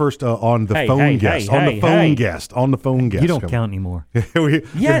 Well, our first on the phone guest. On the phone guest. You don't count anymore.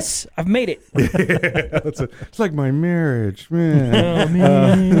 Yes, I've made it. It's like my marriage, man. Oh,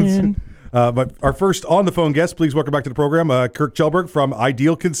 man. But our first on the phone guest, please welcome back to the program, Kirk Kjellberg from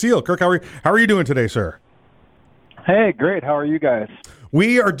Ideal Conceal. Kirk, how are you doing today, sir? Hey, great. How are you guys?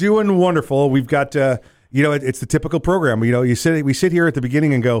 We are doing wonderful. We've got, it's the typical program. We sit here at the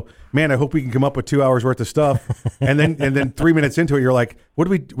beginning and go, man, I hope we can come up with 2 hours worth of stuff. and then 3 minutes into it, you're like, what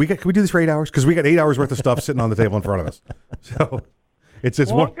do can we do this for 8 hours? Because we got 8 hours worth of stuff sitting on the table in front of us. So it's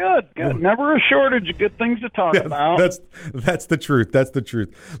good. Never a shortage of good things to talk about. That's the truth. That's the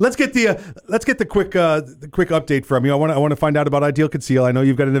truth. Let's get the quick update from you. I want to find out about Ideal Conceal. I know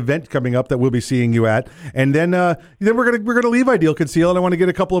you've got an event coming up that we'll be seeing you at, and then we're gonna leave Ideal Conceal, and I want to get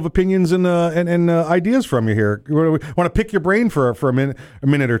a couple of opinions and ideas from you here. We want to pick your brain for a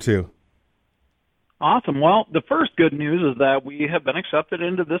minute or two. Awesome. Well, the first good news is that we have been accepted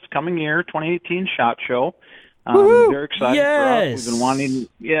into this coming year 2018 SHOT Show. Very excited for us. We've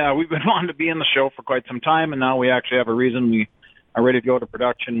been wanting to be in the show for quite some time, and now we actually have a reason. We are ready to go to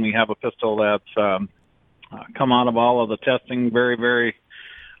production. We have a pistol that's come out of all of the testing very, very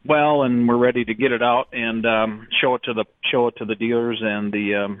well, and we're ready to get it out and show it to the dealers and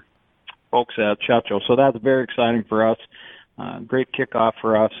the folks at SHOT Show. So that's very exciting for us. Great kickoff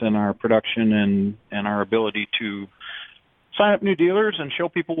for us in our production and our ability to sign up new dealers and show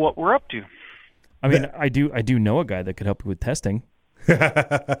people what we're up to. I mean, I do know a guy that could help you with testing.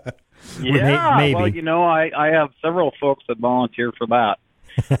 Yeah, maybe. Well, I have several folks that volunteer for that.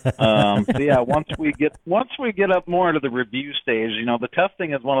 So yeah, once we get up more into the review stage, the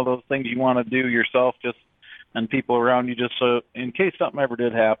testing is one of those things you want to do yourself, just and people around you, just so in case something ever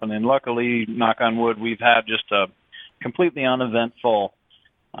did happen. And luckily, knock on wood, we've had just a completely uneventful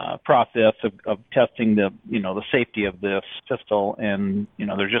process of testing the safety of this pistol. And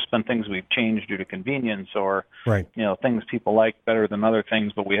there's just been things we've changed due to convenience, or right, things people like better than other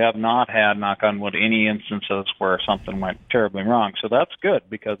things, but we have not had, knock on wood, any instances where something went terribly wrong. So that's good,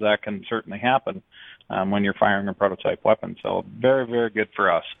 because that can certainly happen when you're firing a prototype weapon. So very, very good for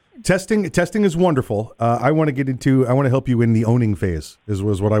us. Testing is wonderful. I want to help you in the owning phase. Is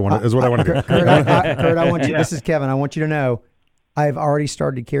what I want to do. Kurt, I want you. This is Kevin. I want you to know, I've already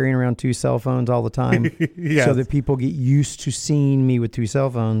started carrying around 2 cell phones all the time, yes, so that people get used to seeing me with 2 cell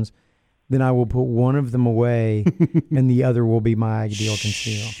phones. Then I will put one of them away, and the other will be my ideal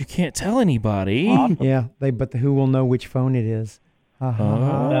conceal. You can't tell anybody. Awesome. Yeah, but who will know which phone it is? That's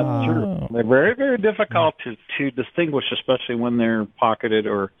true. They're very, very difficult to distinguish, especially when they're pocketed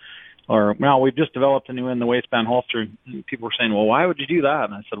or now we've just developed a new in the waistband holster, and people were saying, well, why would you do that?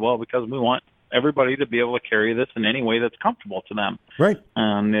 And I said, well, because we want everybody to be able to carry this in any way that's comfortable to them. Right.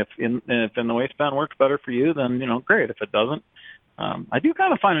 And if in the waistband works better for you, then great. If it doesn't, I do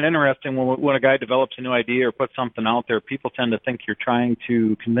kind of find it interesting when a guy develops a new idea or puts something out there, people tend to think you're trying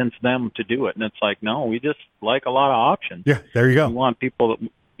to convince them to do it. And it's like, no, we just like a lot of options. Yeah, there you go. We want people that,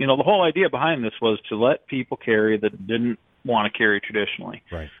 the whole idea behind this was to let people carry that didn't want to carry traditionally.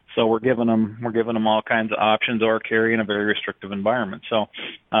 Right. So we're giving them all kinds of options, or carry in a very restrictive environment. So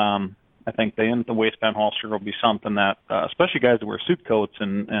I think the waistband holster will be something that, especially guys that wear suit coats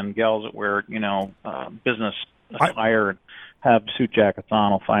and gals that wear, business attire and have suit jackets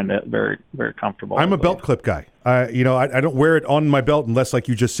on, will find it very, very comfortable. I'm a belt clip guy. I don't wear it on my belt unless, like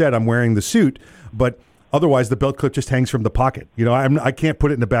you just said, I'm wearing the suit. But otherwise, the belt clip just hangs from the pocket. I can't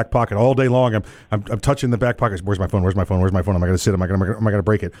put it in the back pocket all day long. I'm touching the back pocket. Where's my phone? Where's my phone? Where's my phone? Am I going to sit? Am I going to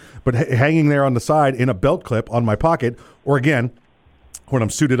break it? But hanging there on the side in a belt clip on my pocket, or again, when I'm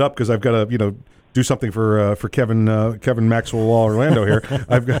suited up because I've got to do something for Kevin Maxwell Law Orlando here.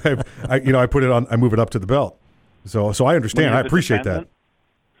 I put it on. I move it up to the belt. So I understand. I appreciate that.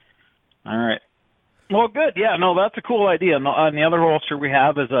 All right. Well, good. Yeah, no, that's a cool idea. And the other holster we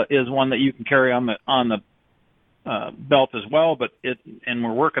have is one that you can carry on the belt as well. And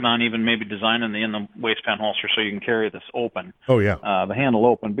we're working on even maybe designing in the waistband holster so you can carry this open. Oh yeah. The handle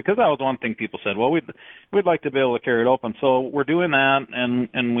open, because that was one thing people said. Well, we'd like to be able to carry it open. So we're doing that,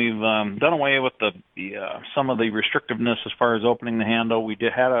 and we've done away with the some of the restrictiveness as far as opening the handle. We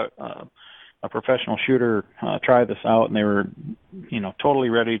had a professional shooter try this out, and they were, totally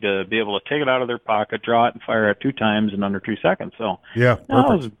ready to be able to take it out of their pocket, draw it, and fire it 2 times in under 2 seconds. So yeah,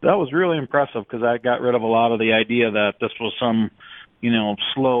 that was really impressive, because I got rid of a lot of the idea that this was some,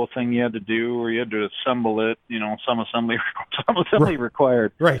 slow thing you had to do, or you had to assemble it, some assembly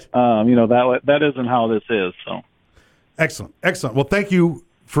required. Right. That isn't how this is. So excellent. Well, thank you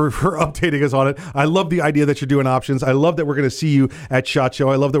for updating us on it. I love the idea that you're doing options. I love that we're going to see you at SHOT Show.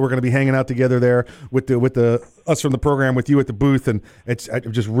 I love that we're going to be hanging out together there with the us from the program, with you at the booth, and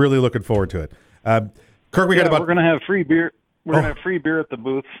I'm just really looking forward to it. Kirk, we're going to have free beer. We're going to have free beer at the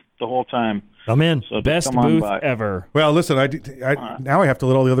booth the whole time. I'm in. So best booth ever. Well, listen, now I have to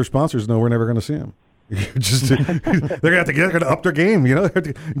let all the other sponsors know we're never going to see them. They're going to up their game,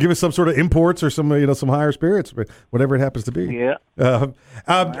 give us some sort of imports or some some higher spirits, but whatever it happens to be. Yeah.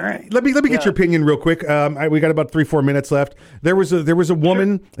 Right. Let me get your opinion real quick. We got about 3-4 minutes left. There was a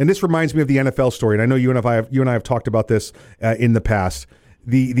woman, and this reminds me of the NFL story. And I know you and I have talked about this in the past.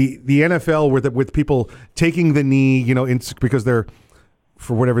 The NFL with people taking the knee, because they're,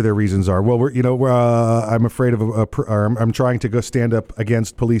 for whatever their reasons are. Well, I'm afraid of I'm trying to go stand up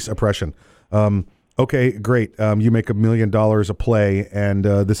against police oppression. Okay, great. You make $1 million a play, and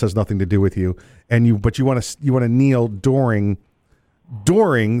this has nothing to do with you. But you want to kneel during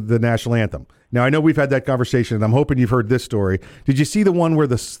the national anthem. Now, I know we've had that conversation, and I'm hoping you've heard this story. Did you see the one where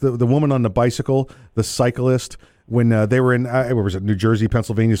the woman on the bicycle, the cyclist, when they were in where was it, New Jersey,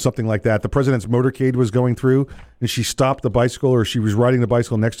 Pennsylvania, something like that? The president's motorcade was going through, and she stopped the bicycle, or she was riding the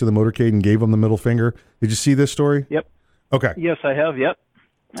bicycle next to the motorcade and gave him the middle finger. Did you see this story? Yep. Okay. Yes, I have. Yep.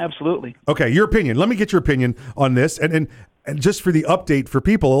 Absolutely. Okay, your opinion. Let me get your opinion on this. And just for the update for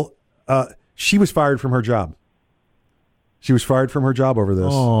people, she was fired from her job. She was fired from her job over this.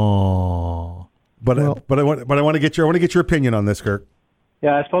 Oh. But I want to get your opinion on this, Kirk.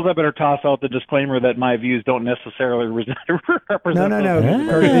 Yeah, I suppose I better toss out the disclaimer that my views don't necessarily represent. No.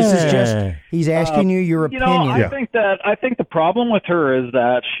 Kirk, this is just, he's asking you your opinion. I think the problem with her is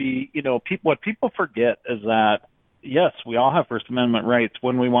that she, what people forget is that yes, we all have First Amendment rights.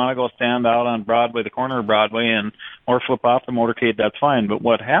 When we want to go stand out on Broadway, the corner of Broadway, or flip off the motorcade, that's fine. But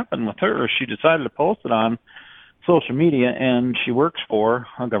what happened with her is she decided to post it on social media, and she works for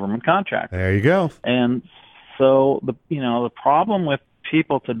a government contractor. There you go. And so the problem with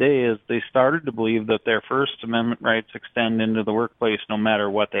people today is they started to believe that their First Amendment rights extend into the workplace no matter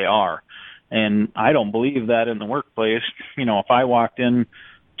what they are. And I don't believe that in the workplace. If I walked in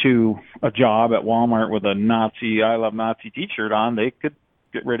to a job at Walmart with a Nazi, I Love Nazi t-shirt on, they could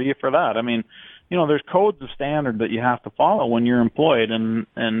get rid of you for that. I mean, there's codes of standard that you have to follow when you're employed. And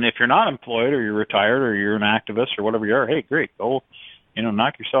if you're not employed or you're retired or you're an activist or whatever you are, hey, great, go,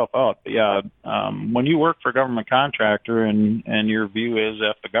 knock yourself out. But yeah, when you work for a government contractor and your view is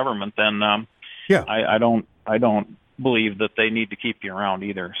F the government, then I don't believe that they need to keep you around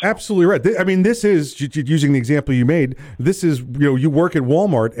either. So. Absolutely right. I mean, this is, using the example you made, this is, you work at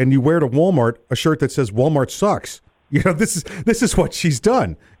Walmart and you wear to Walmart a shirt that says Walmart sucks. This is what she's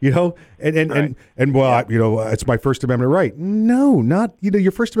done, and it's my First Amendment right. No, not,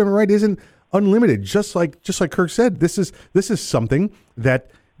 your First Amendment right isn't unlimited. Just like Kirk said, this is something that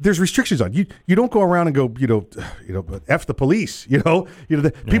there's restrictions on. You don't go around and go, F the police,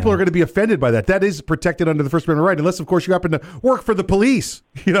 people are going to be offended by that. That is protected under the First Amendment right, unless of course you happen to work for the police,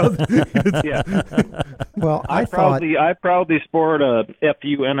 Yeah. Well, I proudly sport a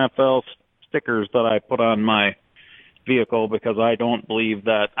FU NFL stickers that I put on my vehicle because I don't believe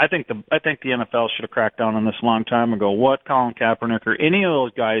that. I think the NFL should have cracked down on this a long time ago. What Colin Kaepernick or any of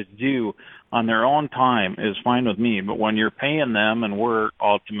those guys do on their own time is fine with me, but when you're paying them, and we're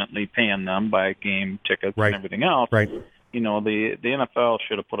ultimately paying them by game tickets and everything else, right? The NFL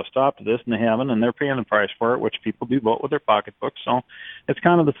should have put a stop to this, and they haven't, and they're paying the price for it, which people do vote with their pocketbooks. So it's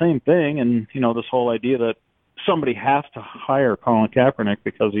kind of the same thing, and this whole idea that somebody has to hire Colin Kaepernick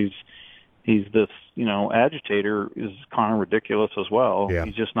because he's this, agitator is kind of ridiculous as well. Yeah.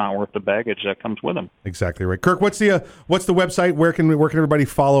 He's just not worth the baggage that comes with him. Exactly right. Kirk, what's the website? Where can everybody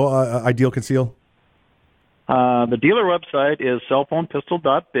follow Ideal Conceal? The dealer website is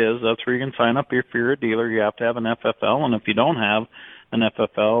cellphonepistol.biz. That's where you can sign up if you're a dealer. You have to have an FFL, and if you don't have an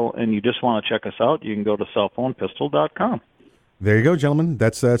FFL and you just want to check us out, you can go to cellphonepistol.com. There you go, gentlemen.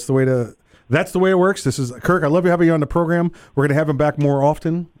 That's the way to. That's the way it works. This is Kirk. I love having you on the program. We're going to have him back more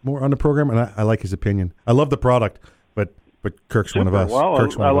often, more on the program, and I like his opinion. I love the product, but Kirk's one of us. Well,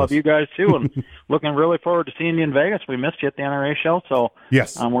 Kirk's I love you guys too, and looking really forward to seeing you in Vegas. We missed you at the NRA show, so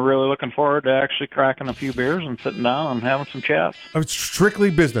yes, we're really looking forward to actually cracking a few beers and sitting down and having some chats. It's strictly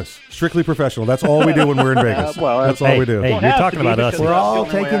business, strictly professional. That's all we do when we're in Vegas. That's all we do. Hey, you're talking about us. We're all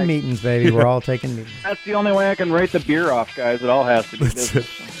taking meetings, baby. We're all taking meetings. That's the only way I can rate the beer off, guys. It all has to be business.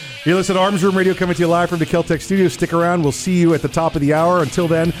 You listen to Arms Room Radio coming to you live from the Kel-Tec Studios. Stick around. We'll see you at the top of the hour. Until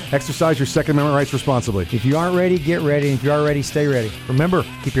then, exercise your Second Amendment rights responsibly. If you aren't ready, get ready. And if you are ready, stay ready. Remember,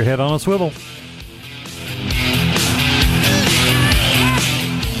 keep your head on a swivel.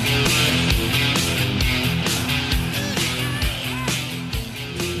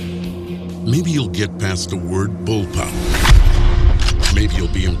 Maybe you'll get past the word bullpup. Maybe you'll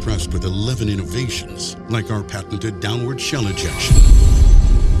be impressed with 11 innovations, like our patented downward shell ejection.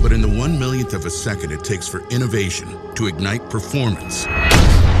 But in the 1/1,000,000th of a second it takes for innovation to ignite performance,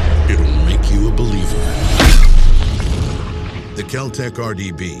 it'll make you a believer. The Kel-Tec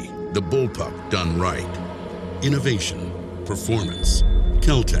RDB, the bullpup done right. Innovation, performance,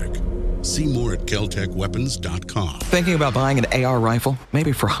 Kel-Tec. See more at keltecweapons.com. Thinking about buying an AR rifle?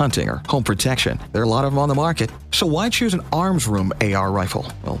 Maybe for hunting or home protection. There are a lot of them on the market. So why choose an Arms Room AR rifle?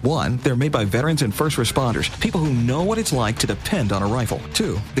 Well, one, they're made by veterans and first responders, people who know what it's like to depend on a rifle.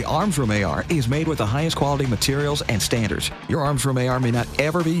 Two, the Arms Room AR is made with the highest quality materials and standards. Your Arms Room AR may not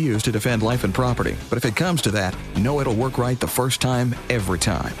ever be used to defend life and property, but if it comes to that, know it'll work right the first time, every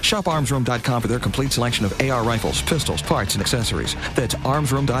time. Shop armsroom.com for their complete selection of AR rifles, pistols, parts, and accessories. That's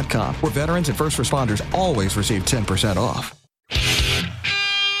armsroom.com, where veterans and first responders always receive 10% off.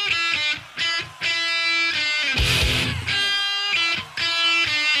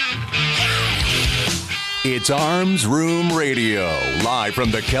 It's Arms Room Radio, live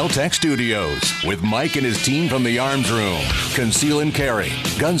from the Kel-Tec Studios, with Mike and his team from the Arms Room. Conceal and carry,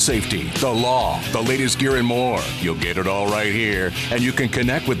 gun safety, the law, the latest gear, and more. You'll get it all right here, and you can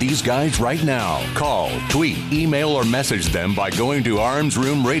connect with these guys right now. Call, tweet, email, or message them by going to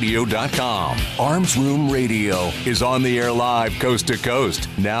armsroomradio.com. Arms Room Radio is on the air live coast to coast.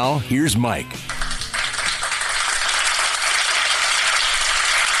 Now, here's Mike.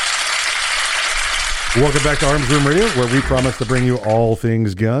 Welcome back to Arms Room Radio, where we promise to bring you all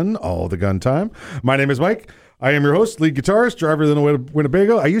things gun, all the gun time. My name is Mike. I am your host, lead guitarist, driver of the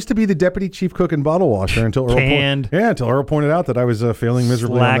Winnebago. I used to be the deputy chief cook and bottle washer until Earl pointed out that I was failing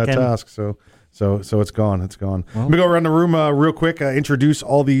miserably on that task. So it's gone. It's gone. Well, let me go around the room real quick. Introduce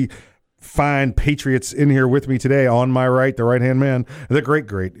all the fine patriots in here with me today. On my right, the right-hand man, the great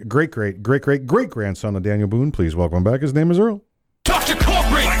grandson of Daniel Boone. Please welcome back. His name is Earl. Talk to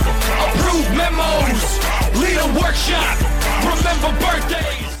corporate, approve memos, lead a workshop, remember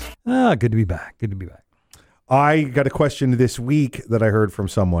birthdays. Good to be back. I got a question this week that I heard from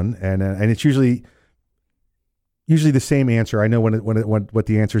someone, and it's usually the same answer. I know what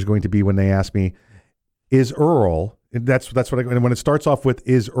the answer is going to be when they ask me, "Is Earl?" That's what when it starts off with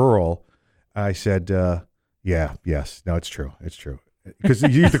 "Is Earl," I said, yes, no, it's true, because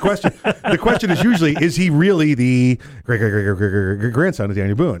the question is usually, is he really the great grandson of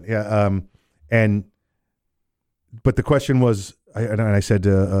Daniel Boone? Yeah, but the question was. I said,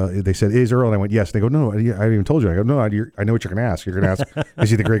 they said, "Is Earl?" And I went, "Yes." And they go, "No, I haven't even told you." I go, "No, I know what you're going to ask. You're going to ask, is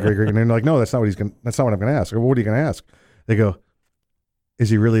he the great?" And they're like, "No, that's not what that's not what I'm going to ask." I go, "What are you going to ask?" They go, "Is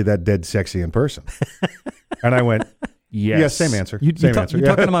he really that dead sexy in person?" And I went, "Yes." Yeah, same answer. You talking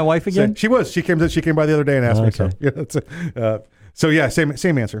to my wife again? She was. She came by the other day and asked me. So yeah,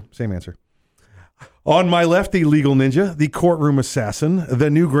 same answer. On my left, the legal ninja, the courtroom assassin, the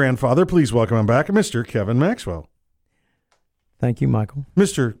new grandfather. Please welcome him back, Mr. Kevin Maxwell. Thank you, Michael.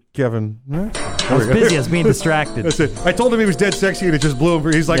 Mr. Kevin. I was busy. I was being distracted. That's it. I told him he was dead sexy, and it just blew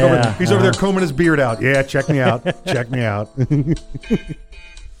him. He's like, over there combing his beard out. Yeah, check me out. Check me out. Him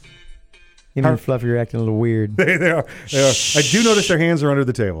and Fluffy are acting a little weird. They are. I do notice their hands are under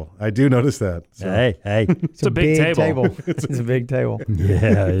the table. I do notice that. So. Hey. It's a big table. It's a big table.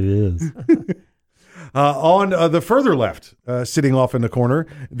 Yeah, it is. On the further left, sitting off in the corner,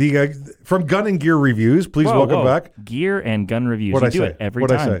 from Gun and Gear Reviews. Please welcome back. Gear and Gun Reviews. What'd I do say? It every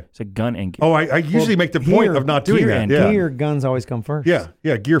What'd time. I say? It's a Gun and Gear. Oh, I usually make the point of not doing that. Gear, guns always come first. Yeah,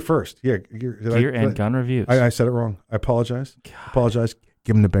 Gear first. Yeah, Gear and Gun Reviews. I said it wrong. I apologize.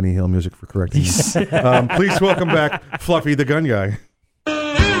 Give him the Benny Hill music for correcting me. Please welcome back Fluffy, the gun guy.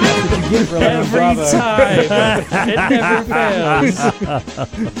 Every time. It never fails.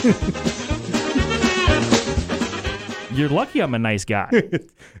 You're lucky I'm a nice guy.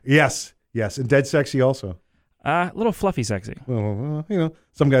 Yes, and dead sexy also. A little fluffy sexy. Well,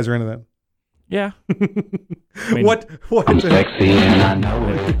 some guys are into that. Yeah. What? I'm sexy and I know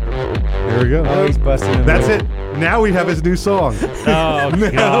it. There we go. Oh, he's busting. That's it. Now we have his new song. Oh, God.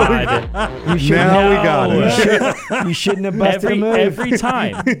 We got it. You shouldn't have busted a move. Every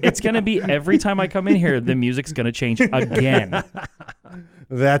time. It's going to be every time I come in here, the music's going to change again.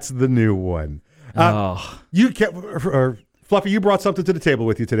 That's the new one. Fluffy, you brought something to the table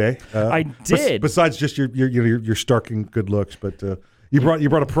with you today. I did. Besides just your stark and good looks, but you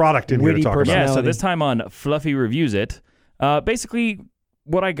brought a product in here to talk about. Yeah, so this time on Fluffy Reviews It, basically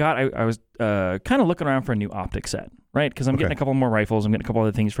what I got, I was kind of looking around for a new optic set, right? Because I'm getting a couple more rifles. I'm getting a couple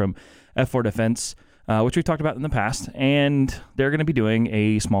other things from F4 Defense, which we've talked about in the past, and they're going to be doing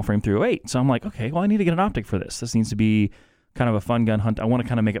a small frame 308. So I'm like, okay, well, I need to get an optic for this. This needs to be kind of a fun gun hunt. I want to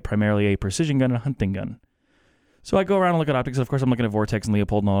kind of make it primarily a precision gun and a hunting gun. So I go around and look at optics. Of course, I'm looking at Vortex and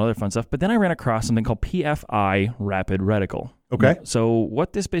Leopold and all other fun stuff. But then I ran across something called PFI Rapid Reticle. Okay. So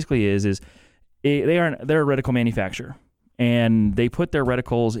what this basically is they're a reticle manufacturer, and they put their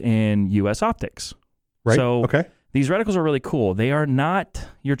reticles in U.S. optics. Right. So okay. These reticles are really cool. They are not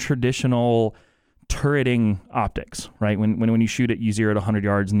your traditional turreting optics, right? When you shoot it, you 0 to 100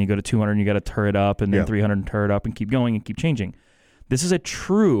 yards, and you go to 200, and you got to turret up, and then 300 and turret up, and keep going and keep changing. This is a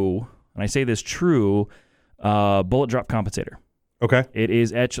true, and I say this true, bullet drop compensator. Okay. It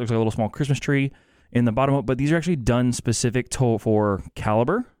is etched, looks like a little small Christmas tree in the bottom of it, but these are actually done specific for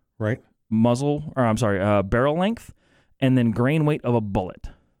caliber, right? Barrel length, and then grain weight of a bullet.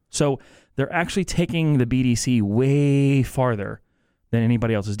 So they're actually taking the BDC way farther than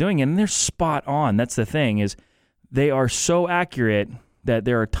anybody else is doing it, and they're spot on. That's the thing, is they are so accurate that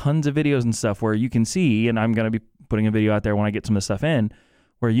there are tons of videos and stuff where you can see, and I'm going to be putting a video out there when I get some of this stuff in,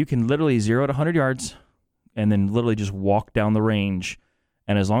 where you can literally 0 to 100 yards and then literally just walk down the range,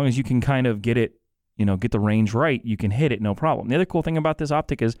 and as long as you can kind of get it, get the range right, you can hit it no problem. The other cool thing about this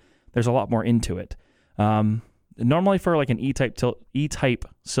optic is there's a lot more into it. Normally for like an E-type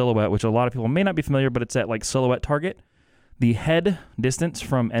silhouette, which a lot of people may not be familiar, but it's at like silhouette target, the head distance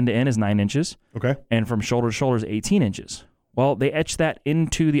from end to end is 9 inches. Okay. And from shoulder to shoulder is 18 inches. Well, they etch that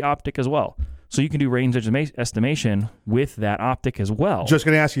into the optic as well. So you can do range estimation with that optic as well. Just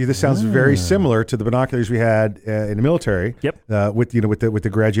going to ask you, this sounds very similar to the binoculars we had in the military. Yep. With the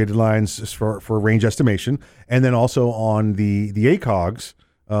graduated lines for range estimation, and then also on the ACOGs,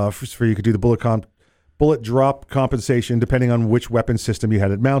 for you could do the bullet bullet drop compensation depending on which weapon system you had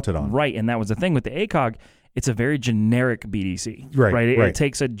it mounted on. Right, and that was the thing with the ACOG. It's a very generic BDC. Right. It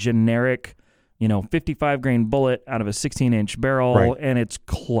takes a generic, 55 grain bullet out of a 16-inch barrel, and it's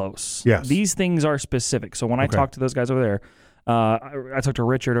close. Yes. These things are specific. So when I talk to those guys over there, I talked to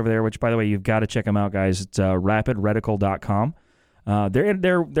Richard over there, which, by the way, you've got to check them out, guys. It's rapidreticle.com.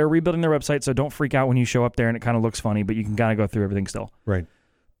 They're rebuilding their website, so don't freak out when you show up there and it kind of looks funny, but you can kind of go through everything still. Right.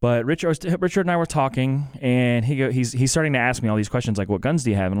 But Richard and I were talking, and he's starting to ask me all these questions, like, what guns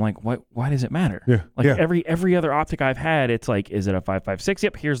do you have? And I'm like, why does it matter? Yeah. Like every other optic I've had, it's like, is it a 5.56?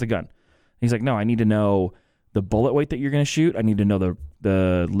 Yep, here's the gun. He's like, no, I need to know the bullet weight that you're going to shoot. I need to know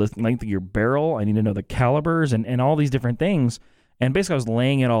the length of your barrel. I need to know the calibers and all these different things. And basically, I was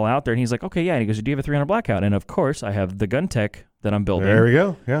laying it all out there, and he's like, okay, yeah. And he goes, do you have a 300 blackout? And of course, I have the GunTech that I'm building. There we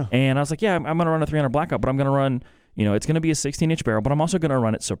go. Yeah. And I was like, yeah, I'm going to run a 300 blackout, but I'm going to run, it's going to be a 16-inch barrel, but I'm also going to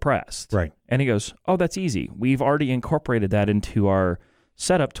run it suppressed. Right. And he goes, oh, that's easy. We've already incorporated that into our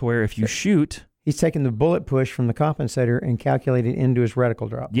setup to where if you shoot. He's taken the bullet push from the compensator and calculated into his reticle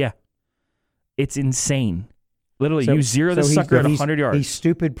drop. Yeah. It's insane. Literally, you zero the sucker at 100 yards. He's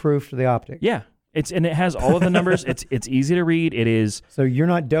stupid proof to the optic. Yeah. And it has all of the numbers. It's easy to read. It is. So you're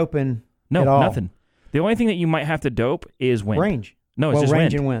not doping at all. Nothing. The only thing that you might have to dope is wind. Range. No, it's just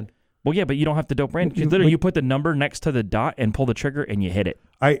range wind. and wind. Well, yeah, but you don't have to dope range. You put the number next to the dot and pull the trigger and you hit it.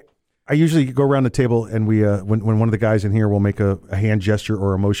 I usually go around the table and we when one of the guys in here will make a hand gesture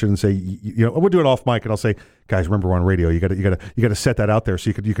or a motion and say, we'll do it off mic, and I'll say, guys, remember we're on radio. You got to set that out there so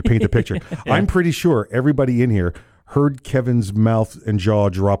you could paint the picture. Yeah. I'm pretty sure everybody in here heard Kevin's mouth and jaw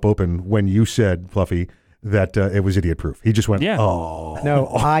drop open when you said, Fluffy, that it was idiot proof. He just went, oh. No,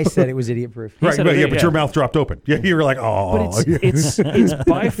 I said it was idiot proof. Right, but your mouth dropped open. Yeah, you were like, oh. But it's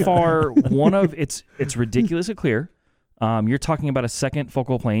by far one of it's ridiculously clear. You're talking about a second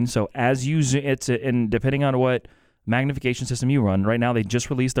focal plane. So as you and depending on what magnification system you run, right now they just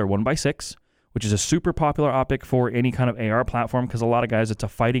released their 1x6, which is a super popular optic for any kind of AR platform because a lot of guys, it's a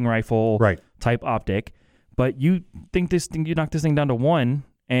fighting rifle type optic. But you knock this thing down to 1,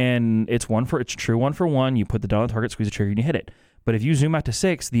 and it's true 1 for 1. You put the dot on target, squeeze the trigger, and you hit it. But if you zoom out to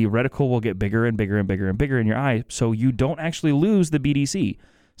 6, the reticle will get bigger and bigger and bigger and bigger in your eye, so you don't actually lose the BDC.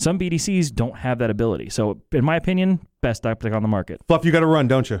 Some BDCs don't have that ability. So, in my opinion, best optic on the market. Fluff, you got to run,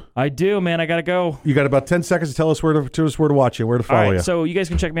 don't you? I do, man. I got to go. You got about 10 seconds to tell us where to watch you, where to follow you. So you guys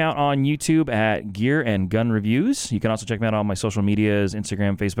can check me out on YouTube at Gear and Gun Reviews. You can also check me out on my social medias,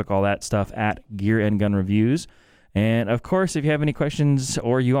 Instagram, Facebook, all that stuff at Gear and Gun Reviews. And, of course, if you have any questions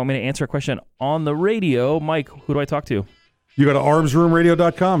or you want me to answer a question on the radio, Mike, who do I talk to? You go to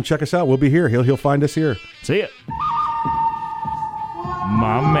armsroomradio.com. Check us out. We'll be here. He'll find us here. See ya.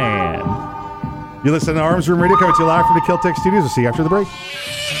 My man. You listen to Arms Room Radio, coming to you live from the Kel-Tec Studios. We'll see you after the break.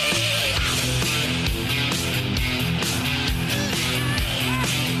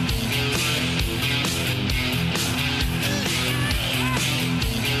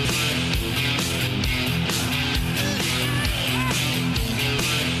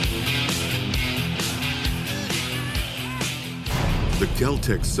 The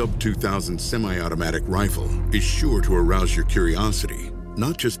Kel-Tec Sub 2000 semi-automatic rifle is sure to arouse your curiosity,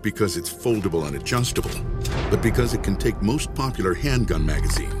 not just because it's foldable and adjustable, but because it can take most popular handgun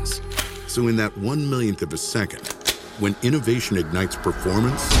magazines. So in that 1/1,000,000th of a second, when innovation ignites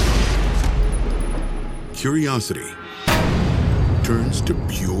performance, curiosity turns to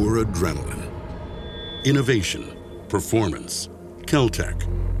pure adrenaline. Innovation, performance, Kel-Tec.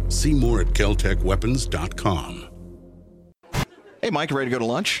 See more at keltecweapons.com. Hey, Mike, ready to go to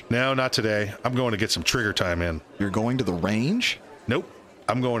lunch? No, not today. I'm going to get some trigger time in. You're going to the range? Nope.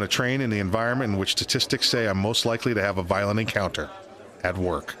 I'm going to train in the environment in which statistics say I'm most likely to have a violent encounter. At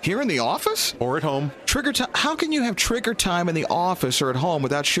work. Here in the office? Or at home. Trigger time? How can you have trigger time in the office or at home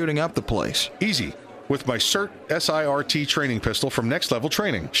without shooting up the place? Easy. With my SIRT SIRT training pistol from Next Level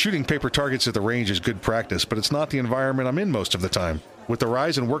Training. Shooting paper targets at the range is good practice, but it's not the environment I'm in most of the time. With the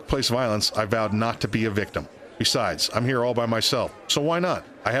rise in workplace violence, I vowed not to be a victim. Besides, I'm here all by myself, so why not?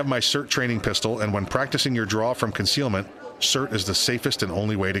 I have my SIRT training pistol, and when practicing your draw from concealment, SIRT is the safest and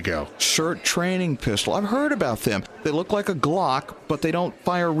only way to go. SIRT training pistol. I've heard about them. They look like a Glock, but they don't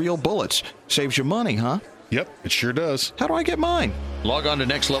fire real bullets. Saves you money, huh? Yep, it sure does. How do I get mine? Log on to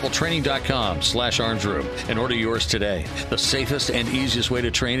nextleveltraining.com/armsroom and order yours today. The safest and easiest way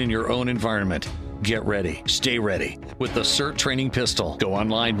to train in your own environment. Get ready. Stay ready with the SIRT training pistol. Go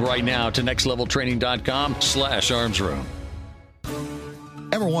online right now to nextleveltraining.com/armsroom.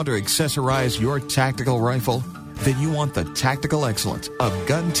 Ever want to accessorize your tactical rifle? Then you want the tactical excellence of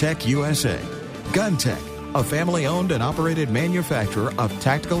GunTech USA. GunTech, a family-owned and operated manufacturer of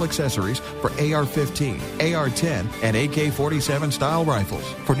tactical accessories for AR-15, AR-10, and AK-47 style rifles.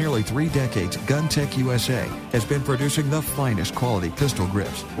 For nearly 3 decades, GunTech USA has been producing the finest quality pistol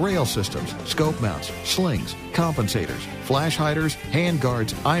grips, rail systems, scope mounts, slings, compensators, flash hiders, hand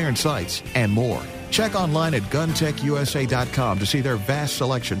guards, iron sights, and more. Check online at GunTechUSA.com to see their vast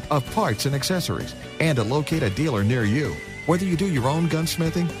selection of parts and accessories and to locate a dealer near you. Whether you do your own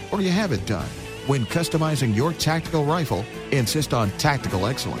gunsmithing or you have it done, when customizing your tactical rifle, insist on tactical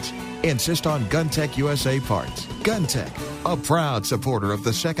excellence. Insist on GunTech USA parts. GunTech, a proud supporter of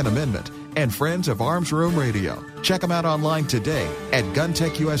the Second Amendment and friends of Arms Room Radio. Check them out online today at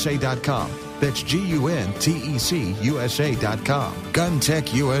GunTechUSA.com. That's GUNTECUSA.com.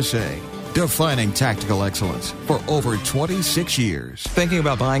 GunTech USA. Defining tactical excellence for over 26 years. Thinking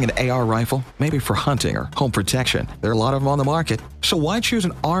about buying an AR rifle? Maybe for hunting or home protection. There are a lot of them on the market. So why choose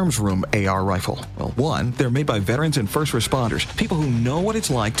an Arms Room AR rifle? Well, 1, they're made by veterans and first responders, people who know what it's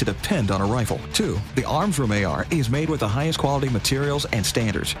like to depend on a rifle. 2, the Arms Room AR is made with the highest quality materials and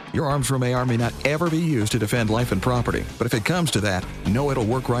standards. Your Arms Room AR may not ever be used to defend life and property, but if it comes to that, know it'll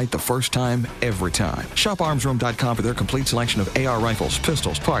work right the first time, every time. Shop armsroom.com for their complete selection of AR rifles,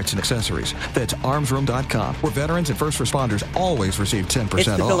 pistols, parts, and accessories. That's armsroom.com, where veterans and first responders always receive 10% off. It's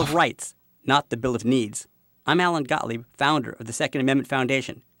the Bill of Rights, not the Bill of Needs. I'm Alan Gottlieb, founder of the Second Amendment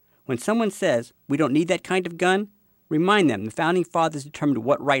Foundation. When someone says we don't need that kind of gun, remind them the Founding Fathers determined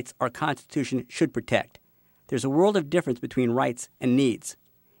what rights our Constitution should protect. There's a world of difference between rights and needs.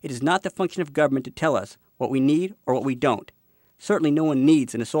 It is not the function of government to tell us what we need or what we don't. Certainly no one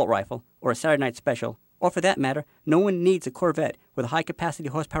needs an assault rifle or a Saturday Night Special, or for that matter, no one needs a Corvette with a high-capacity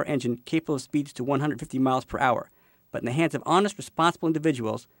horsepower engine capable of speeds to 150 miles per hour. But in the hands of honest, responsible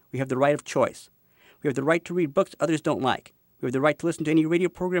individuals, we have the right of choice. We have the right to read books others don't like. We have the right to listen to any radio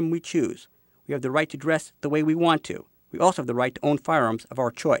program we choose. We have the right to dress the way we want to. We also have the right to own firearms of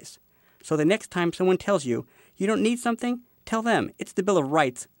our choice. So the next time someone tells you you don't need something, tell them it's the Bill of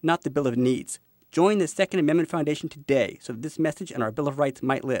Rights, not the Bill of Needs. Join the Second Amendment Foundation today so that this message and our Bill of Rights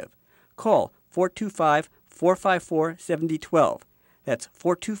might live. Call 425-454-7012. That's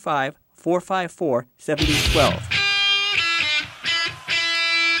 425-454-7012.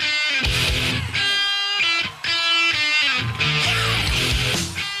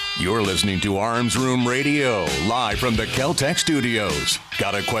 You're listening to Arms Room Radio, live from the Kel-Tec studios.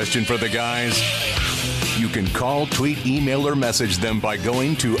 Got a question for the guys? You can call, tweet, email, or message them by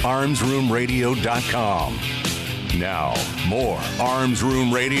going to armsroomradio.com. Now, more Arms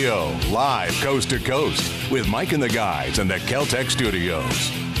Room Radio, live coast to coast, with Mike and the guys in the Kel-Tec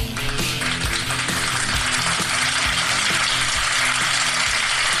studios.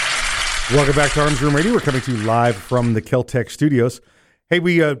 Welcome back to Arms Room Radio. We're coming to you live from the Kel-Tec studios. Hey,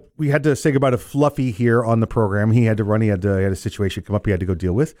 we had to say goodbye to Fluffy here on the program. He had to run. He had a situation come up he had to go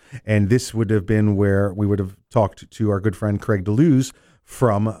deal with. And this would have been where we would have talked to our good friend Craig DeLuz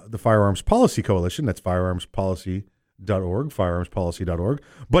from the Firearms Policy Coalition. That's firearmspolicy.org.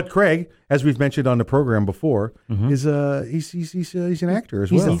 But Craig, as we've mentioned on the program before, is he's an actor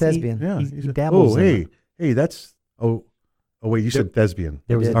as well. He's a thespian. Yeah, he dabbles in it. Hey, that's wait, you said thespian.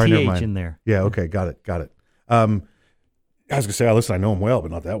 There was a TH in there. Yeah, okay, got it. I was gonna say, listen, I know him well,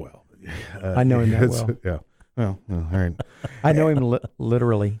 but not that well. I know him that well. Yeah. Well, all right. I know him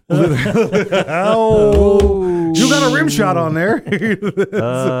literally. Oh, you got a rim shot on there.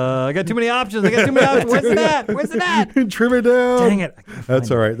 I got too many options. Where's that? Trim it down. Dang it. That's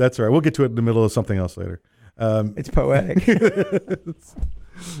all right. We'll get to it in the middle of something else later. It's poetic.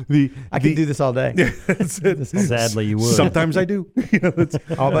 I could do this all day. Sadly, you would. Sometimes I do.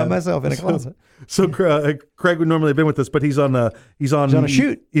 All by myself in a closet. So Craig would normally have been with us, but he's on a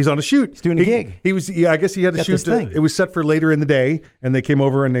shoot. He's on a shoot. He's doing a gig. He was. Yeah, I guess he had to shoot. It was set for later in the day, and they came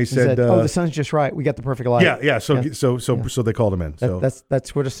over and they said, "Oh, the sun's just right. We got the perfect light." Yeah. So they called him in.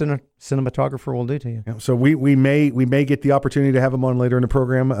 That's what a cinematographer will do to you. Yeah, so we may get the opportunity to have him on later in the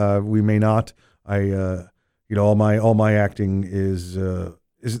program. We may not. All my acting is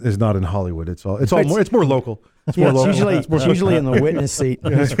not in Hollywood. It's more local. It's more local. It's usually in the witness seat.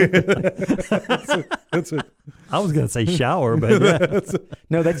 That's it. I was going to say shower, but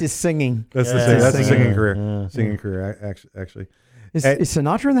no, that's just singing. That's a singing career. Singing career, actually. Is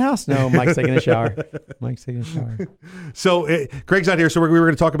Sinatra in the house? No, Mike's taking a shower. So Craig's not here, so we were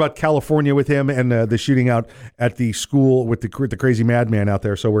going to talk about California with him and the shooting out at the school with the crazy madman out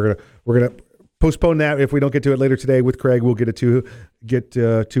there. So we're gonna postpone that. If we don't get to it later today with Craig, we'll get to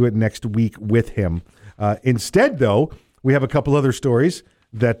it next week with him. Instead, though, we have a couple other stories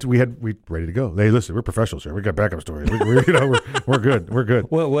that we ready to go. Hey, listen, we're professionals here. We got backup stories. We're good. We're good.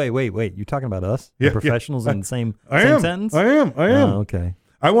 Well, wait. You talking about us? The professionals in the same sentence? I am. Oh, okay.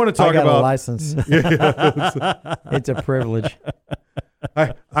 I want to talk about a license. It's a privilege.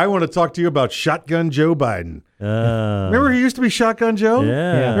 I want to talk to you about Shotgun Joe Biden. Remember he used to be Shotgun Joe?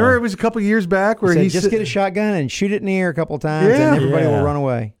 Yeah. Remember it was a couple years back where he said, just get a shotgun and shoot it in the air a couple times and everybody will run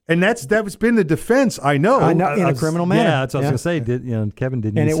away. And that's been the defense, I know. In a criminal manner. Yeah, that's what I was going to say. Kevin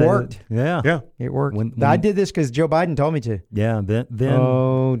didn't. And it worked. Yeah. It worked. I did this because Joe Biden told me to. Yeah. Then.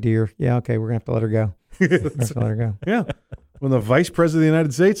 Oh, dear. Yeah, okay, we're going to have to let her go. Yeah. When the vice president of the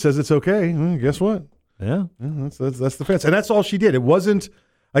United States says it's okay, guess what? Yeah. That's the defense. And that's all she did. It wasn't,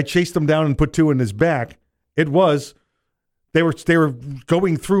 I chased him down and put two in his back. It was, they were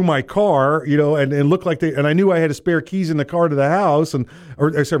going through my car, and looked like and I knew I had a spare keys in the car to the house, it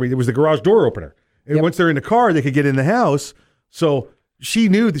was the garage door opener. And once they're in the car, they could get in the house. So she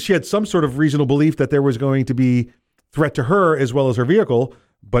knew that she had some sort of reasonable belief that there was going to be threat to her as well as her vehicle.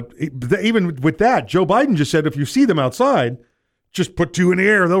 But even with that, Joe Biden just said, if you see them outside, just put two in the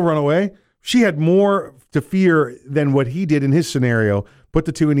air, they'll run away. She had more to fear than what he did in his scenario. Put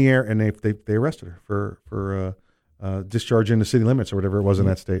the two in the air, and they arrested her for discharge into city limits or whatever it was in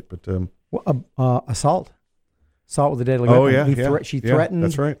that state. But assault with a deadly weapon. Oh yeah, she threatened.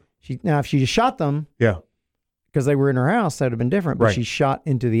 That's right. If she just shot them, because they were in her house, that would have been different. But she shot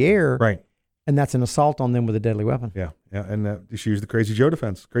into the air, right? And that's an assault on them with a deadly weapon. Yeah, and she used the Crazy Joe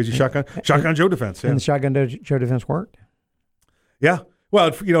defense, shotgun Joe defense. Yeah. And the shotgun Joe defense worked. Yeah. Well,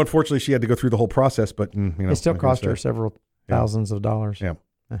 unfortunately, she had to go through the whole process, but it still cost her several thousands of dollars. Yeah.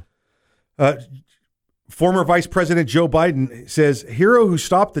 Former Vice President Joe Biden says hero who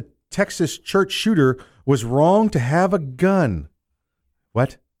stopped the Texas church shooter was wrong to have a gun.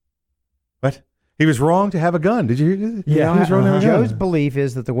 What? He was wrong to have a gun. Did you hear that? Yeah. He was wrong to have a gun. Joe's belief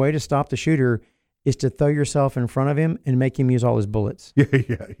is that the way to stop the shooter is to throw yourself in front of him and make him use all his bullets.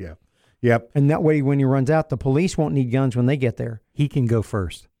 Yeah. Yep. And that way, when he runs out, the police won't need guns when they get there. He can go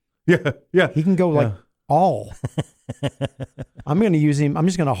first. Yeah. He can go all. I'm going to use him. I'm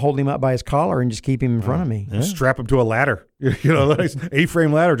just going to hold him up by his collar and just keep him in front of me. Yeah. Strap him to a ladder. Nice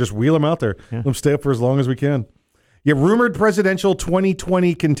A-frame ladder. Just wheel him out there. Let him stay up for as long as we can. Yeah, rumored presidential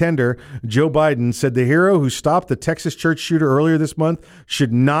 2020 contender Joe Biden said the hero who stopped the Texas church shooter earlier this month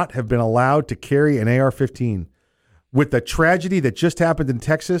should not have been allowed to carry an AR-15. With the tragedy that just happened in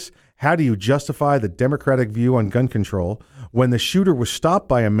Texas, how do you justify the Democratic view on gun control when the shooter was stopped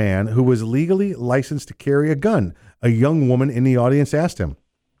by a man who was legally licensed to carry a gun? A young woman in the audience asked him.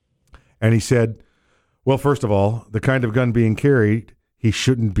 And he said, well, first of all, the kind of gun being carried, he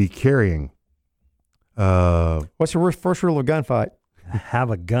shouldn't be carrying. What's the first rule of a gunfight? Have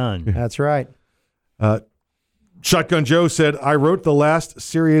a gun. That's right. Shotgun Joe said, I wrote the last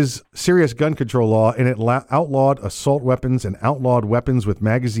serious gun control law, and it outlawed assault weapons and outlawed weapons with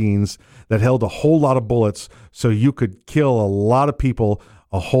magazines that held a whole lot of bullets so you could kill a lot of people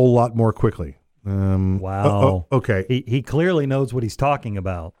a whole lot more quickly. Wow. Okay. He clearly knows what he's talking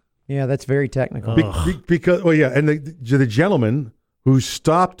about. Yeah, that's very technical. Because, and the gentleman who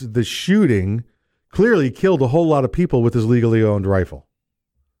stopped the shooting clearly killed a whole lot of people with his legally owned rifle.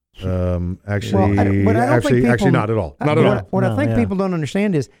 Actually not at all. Not at all. What I think people don't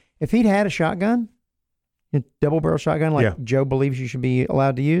understand is if he'd had a shotgun, a double barrel shotgun like Joe believes you should be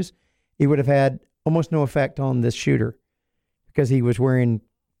allowed to use, it would have had almost no effect on this shooter because he was wearing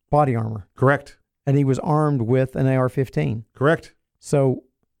body armor. Correct. And he was armed with an AR-15. Correct. So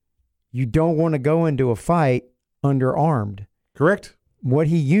you don't want to go into a fight underarmed. Correct. What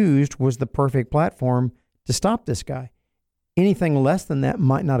he used was the perfect platform to stop this guy. Anything less than that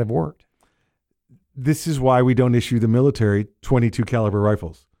might not have worked. This is why we don't issue the military 22 caliber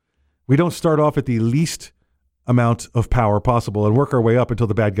rifles. We don't start off at the least amount of power possible and work our way up until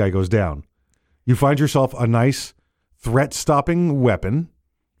the bad guy goes down. You find yourself a nice threat-stopping weapon,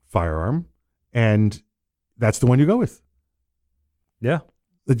 firearm, and that's the one you go with. Yeah.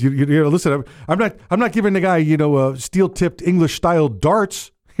 You listen, I'm not giving the guy, steel-tipped English-style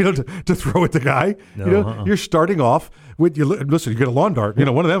darts, to throw at the guy. No, you're starting off with you get a lawn dart.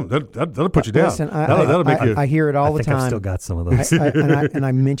 One of them that'll put you down. Listen, that'll make you. I hear it all the time. I've still got some of those, and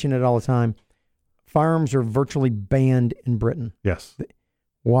I mention it all the time. Firearms are virtually banned in Britain. Yes.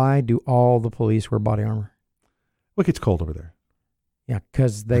 Why do all the police wear body armor? Look, it's cold over there. Yeah,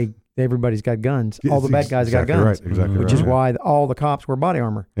 because everybody's got guns. All the bad guys got guns. Right, exactly. Which is why all the cops wear body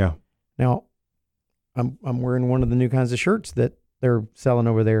armor. Yeah. Now, I'm wearing one of the new kinds of shirts that they're selling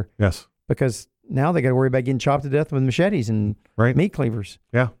over there. Yes. Because now they got to worry about getting chopped to death with machetes and meat cleavers.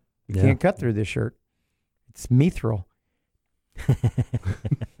 Yeah. You can't cut through this shirt. It's mithril.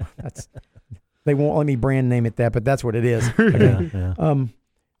 They won't let me brand name it that, but that's what it is. Okay.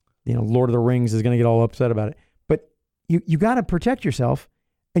 Lord of the Rings is going to get all upset about it. But you got to protect yourself,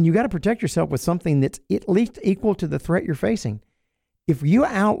 and you got to protect yourself with something that's at least equal to the threat you're facing. If you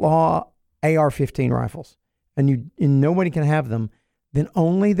outlaw AR-15 rifles and nobody can have them, then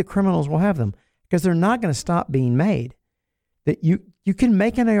only the criminals will have them, because they're not going to stop being made. That you can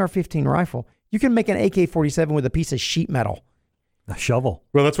make an AR-15 rifle. You can make an AK-47 with a piece of sheet metal. A shovel.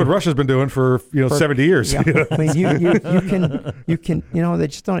 Well, that's what Russia's been doing for 70 years. Yeah. I mean, you can they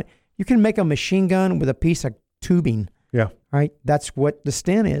just don't. You can make a machine gun with a piece of tubing. Yeah. Right. That's what the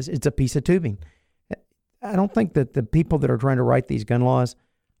Sten is. It's a piece of tubing. I don't think that the people that are trying to write these gun laws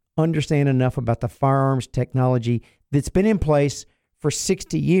understand enough about the firearms technology that's been in place for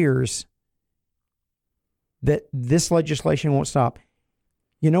 60 years that this legislation won't stop.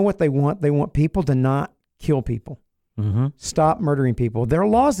 You know what they want? They want people to not kill people. Mm-hmm. Stop murdering people. There are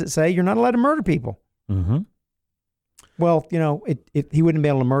laws that say you're not allowed to murder people. Mm-hmm. Well, he wouldn't be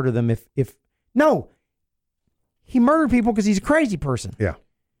able to murder them if he murdered people because he's a crazy person. Yeah.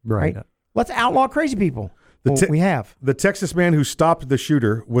 Right. Let's outlaw crazy people. We have. The Texas man who stopped the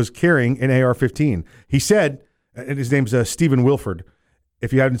shooter was carrying an AR-15. He said, and his name's Stephen Wilford.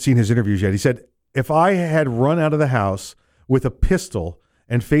 If you haven't seen his interviews yet, he said, if I had run out of the house with a pistol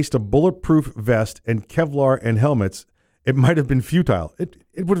and faced a bulletproof vest and Kevlar and helmets, it might have been futile. It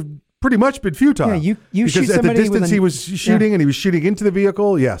would have pretty much been futile. Yeah, you because shoot at the somebody distance he was shooting, and he was shooting into the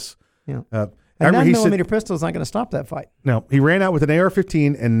vehicle. Yes. Yeah. A 9mm pistol is not going to stop that fight. No, he ran out with an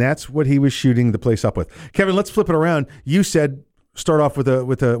AR-15, and that's what he was shooting the place up with. Kevin, let's flip it around. You said start off with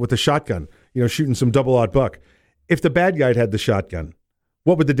a shotgun. Shooting some double-aught buck. If the bad guy had the shotgun,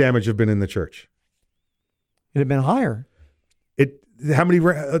 what would the damage have been in the church? It'd have been higher. How many,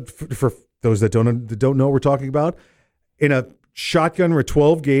 for those that don't know what we're talking about, in a shotgun or a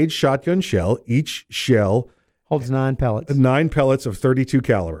 12-gauge shotgun shell, each shell holds 9 pellets. 9 pellets of .32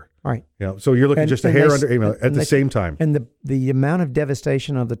 caliber. Right. So you're looking just a hair under at the same time. And the amount of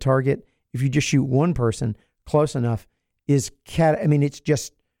devastation of the target, if you just shoot one person close enough, is it's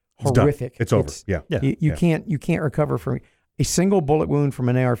just horrific. It's over. Yeah. You can't recover from a single bullet wound from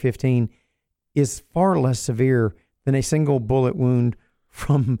an AR-15 is far less severe than a single bullet wound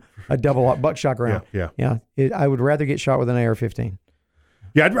from a double buckshot round. Yeah. I would rather get shot with an AR-15.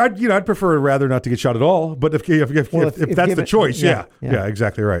 Yeah, I'd prefer rather not to get shot at all. But if that's the choice, yeah,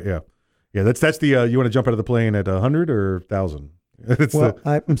 exactly right. Yeah. That's the you want to jump out of the plane at 100 or 1,000.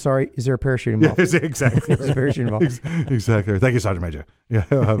 I'm sorry. Is there a parachute involved? Yeah, exactly. There's a parachute involved. Exactly. Thank you, Sergeant Major.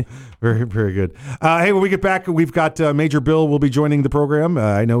 Yeah, very, very good. Hey, when we get back, we've got Major Bill will be joining the program.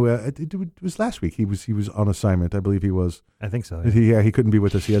 I know it was last week. He was on assignment. I believe he was. I think so. Yeah. He couldn't be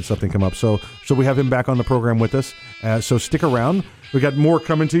with us. He had something come up. So we have him back on the program with us. So stick around. We got more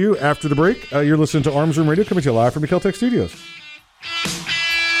coming to you after the break. You're listening to Arms Room Radio, coming to you live from the Kel-Tec Studios.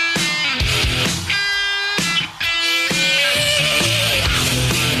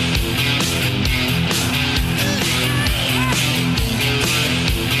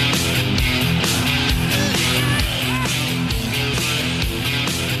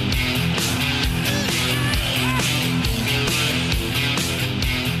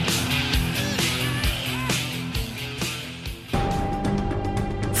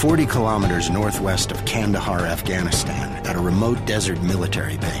 "40 kilometers northwest of Kandahar, Afghanistan, at a remote desert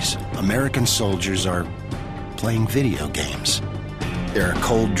military base, American soldiers are playing video games. There are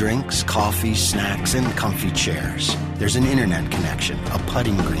cold drinks, coffee, snacks, and comfy chairs. There's an internet connection, a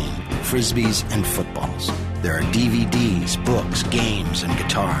putting green, frisbees, and footballs. There are DVDs, books, games, and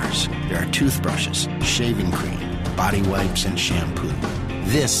guitars. There are toothbrushes, shaving cream, body wipes, and shampoo.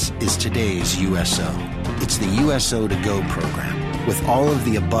 This is today's USO. It's the USO To Go program. With all of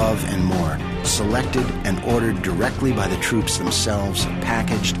the above and more, selected and ordered directly by the troops themselves,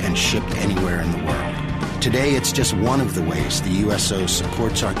 packaged and shipped anywhere in the world. Today, it's just one of the ways the USO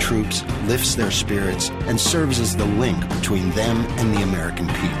supports our troops, lifts their spirits, and serves as the link between them and the American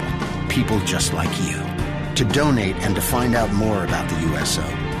people. People just like you. To donate and to find out more about the USO,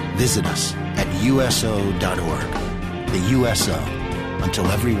 visit us at USO.org. The USO, until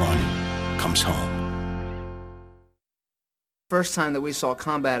everyone comes home. First time that we saw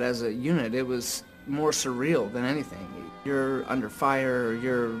combat as a unit, it was more surreal than anything. You're under fire,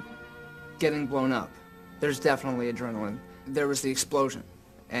 you're getting blown up. There's definitely adrenaline. There was the explosion,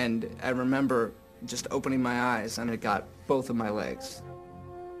 and I remember just opening my eyes and it got both of my legs.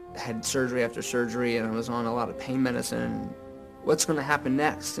 I had surgery after surgery and I was on a lot of pain medicine. What's going to happen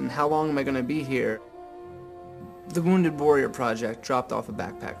next and how long am I going to be here? The Wounded Warrior Project dropped off a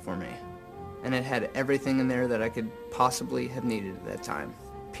backpack for me. and it had everything in there that I could possibly have needed at that time.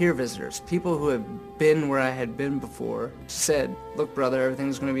 Peer visitors, people who have been where I had been before, said, look brother,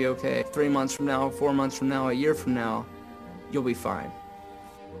 everything's going to be okay. 3 months from now, 4 months from now, a year from now, you'll be fine.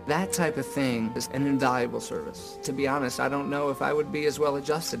 That type of thing is an invaluable service. To be honest, I don't know if I would be as well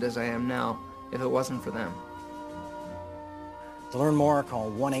adjusted as I am now if it wasn't for them. To learn more, call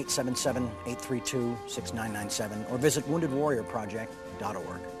 1-877-832-6997 or visit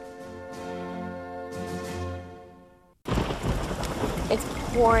woundedwarriorproject.org. It's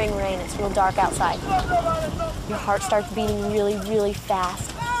pouring rain. It's real dark outside. Your heart starts beating really, really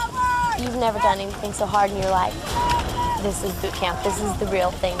fast. You've never done anything so hard in your life. This is boot camp. This is the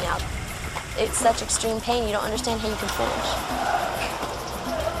real thing now. It's such extreme pain, you don't understand how you can finish.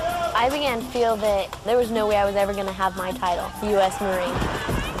 I began to feel that there was no way I was ever going to have my title, U.S. Marine.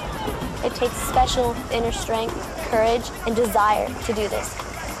 It takes special inner strength, courage, and desire to do this.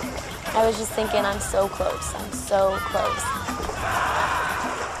 I was just thinking, I'm so close. I'm so close.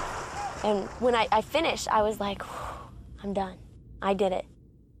 And when I finished, I was like, I'm done. I did it.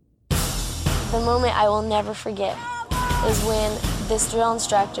 The moment I will never forget is when this drill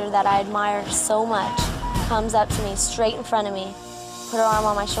instructor that I admire so much comes up to me straight in front of me, put her arm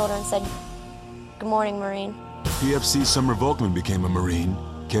on my shoulder and said, "Good morning, Marine." PFC Summer Volkman became a Marine.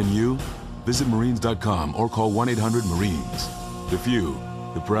 Can you? Visit Marines.com or call 1-800-MARINES. The few,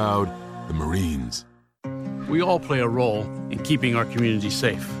 the proud, the Marines. We all play a role in keeping our community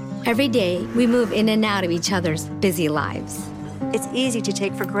safe. Every day, we move in and out of each other's busy lives. It's easy to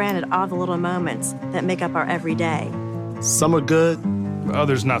take for granted all the little moments that make up our everyday. Some are good,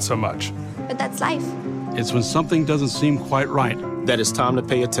 others not so much. But that's life. It's when something doesn't seem quite right that it's time to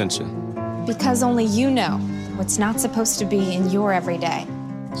pay attention. Because only you know what's not supposed to be in your everyday.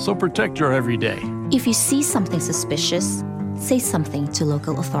 So protect your everyday. If you see something suspicious, say something to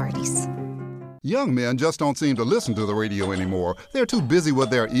local authorities. Young men just don't seem to listen to the radio anymore. They're too busy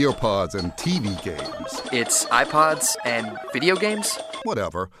with their earpods and TV games. It's iPods and video games?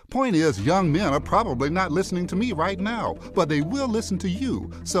 Whatever. Point is, young men are probably not listening to me right now, but they will listen to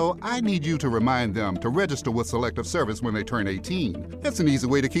you. So I need you to remind them to register with Selective Service when they turn 18. It's an easy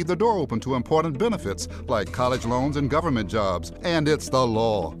way to keep the door open to important benefits like college loans and government jobs, and it's the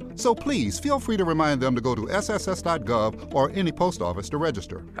law. So please feel free to remind them to go to sss.gov or any post office to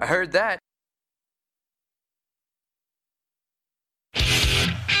register. I heard that.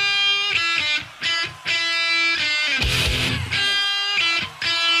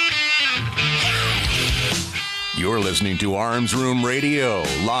 You're listening to Arms Room Radio,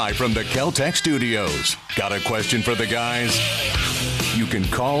 live from the Kel-Tec studios. Got a question for the guys? You can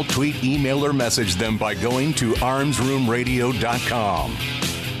call, tweet, email, or message them by going to armsroomradio.com.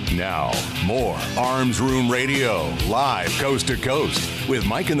 Now, more Arms Room Radio, live coast to coast, with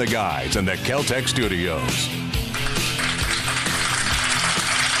Mike and the guys in the Kel-Tec studios.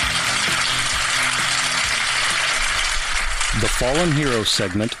 The Fallen Heroes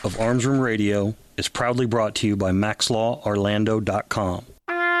segment of Arms Room Radio is proudly brought to you by MaxLawOrlando.com.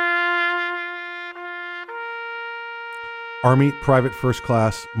 Army Private First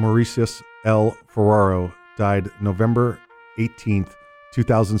Class Mauritius L. Ferraro died November 18th,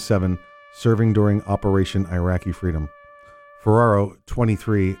 2007, serving during Operation Iraqi Freedom. Ferraro,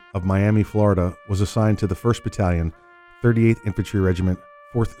 23, of Miami, Florida, was assigned to the 1st Battalion, 38th Infantry Regiment,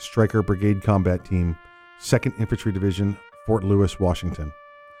 4th Stryker Brigade Combat Team, 2nd Infantry Division, Fort Lewis, Washington.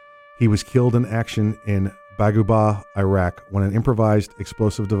 He was killed in action in Bagubah, Iraq, when an improvised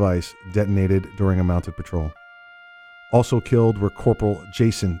explosive device detonated during a mounted patrol. Also killed were Corporal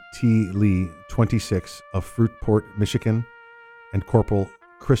Jason T. Lee, 26, of Fruitport, Michigan, and Corporal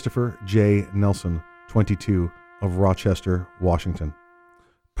Christopher J. Nelson, 22, of Rochester, Washington.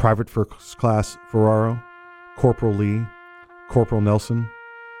 Private First Class Ferraro, Corporal Lee, Corporal Nelson,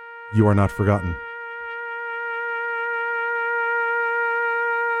 you are not forgotten.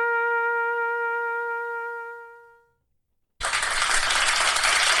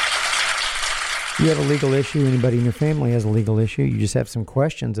 You have a legal issue, anybody in your family has a legal issue, you just have some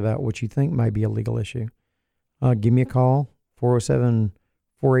questions about what you think might be a legal issue, give me a call,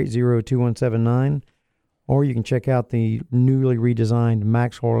 407-480-2179, or you can check out the newly redesigned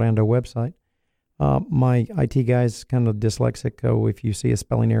Max Orlando website. My IT guy's kind of dyslexic, so if you see a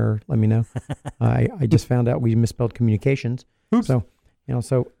spelling error, let me know. I just found out we misspelled communications. Oops. So,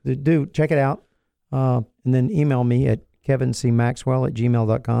 do check it out, and then email me at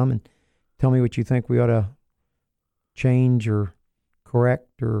kevincmaxwell@gmail.com and tell me what you think we ought to change or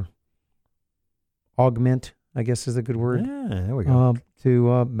correct or augment, I guess is a good word. Yeah, there we go.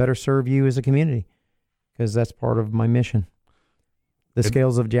 To better serve you as a community, because that's part of my mission. The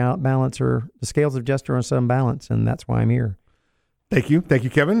scales of balance are the scales of justice are some balance, and that's why I'm here. Thank you,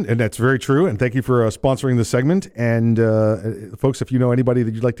 Kevin, and that's very true. And thank you for sponsoring this segment. And folks, if you know anybody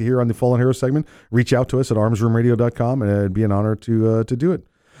that you'd like to hear on the Fallen Heroes segment, reach out to us at armsroomradio.com, and it'd be an honor to do it.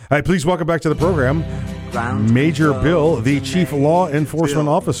 All right, please welcome back to the program, Major Bill, the Chief Law Enforcement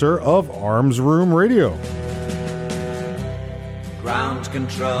Officer of Arms Room Radio. Ground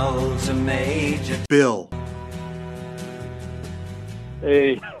control to Major Bill.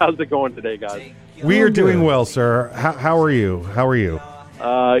 Hey, how's it going today, guys? We are doing well, sir. How are you? How are you?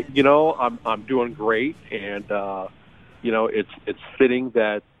 I'm doing great, and it's fitting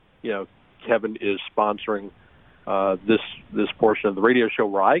that Kevin is sponsoring this portion of the radio show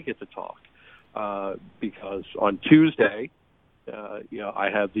where I get to talk, because on Tuesday, I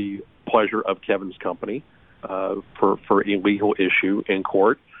had the pleasure of Kevin's company for a legal issue in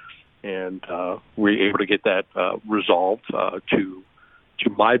court, and we were able to get that resolved to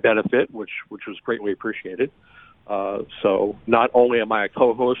my benefit, which was greatly appreciated. So not only am I a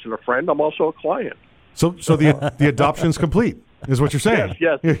co-host and a friend, I'm also a client. So the adoption's complete, is what you're saying?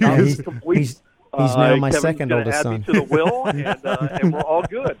 Yes, he's complete. He's now my Kevin's second gonna oldest add son. me to the will, and we're all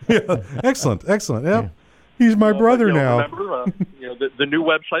good. Yeah. Excellent. Yeah. He's my brother now. Remember, the new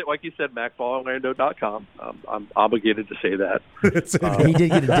website, like you said, MacFallOrlando.com. I'm obligated to say that. He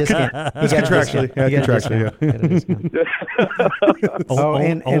did get a discount. It's contractually.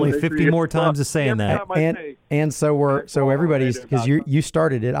 Only 50 more times of saying that. And so everybody's, because you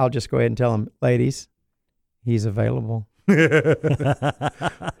started it, I'll just go ahead and tell them, ladies, he's available.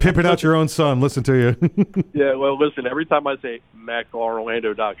 Pimping out your own son. Listen to you. Yeah, well, listen, every time I say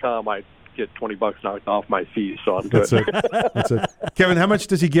MacFallOrlando.com, I get $20 knocked off my fees, so I'm good. That's it. Kevin, how much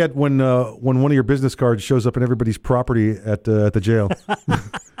does he get when one of your business cards shows up in everybody's property at the jail?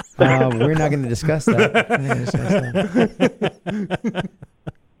 We're not going to discuss that.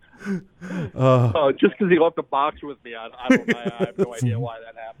 Just because he left a box with me, I have no idea why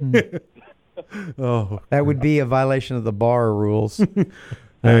that happened. That would be a violation of the bar rules.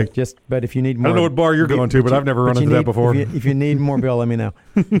 But if you need more, I don't know what bar you're going to, but I've never run into that before. If you need more, Bill, let me know.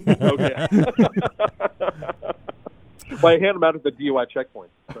 Okay. Well, I hand them out at the DUI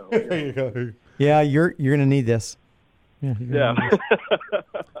checkpoint. So, there you go. Yeah, you're going to need this. Yeah.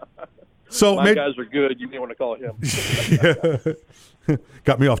 So my guys are good. You may want to call him.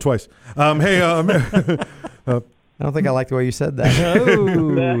 Got me off twice. Hey, I don't think I like the way you said that.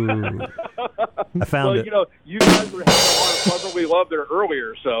 I found it. You guys were having a lot of fun when we loved it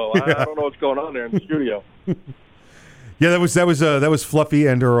earlier, so I don't know what's going on there in the studio. Yeah, that was Fluffy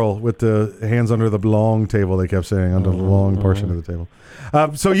and Earl with the hands under the long table. They kept saying under the long portion of the table.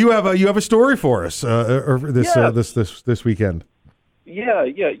 So you have a story for us this weekend. Yeah.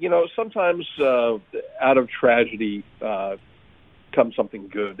 Sometimes out of tragedy comes something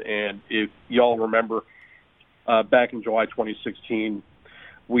good, and if y'all remember, back in July 2016.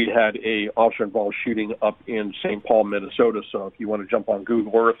 We had a officer-involved shooting up in St. Paul, Minnesota. So if you want to jump on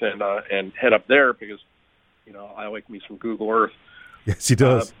Google Earth and head up there, because I like me some Google Earth. Yes, he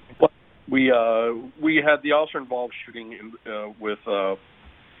does. But we had the officer-involved shooting with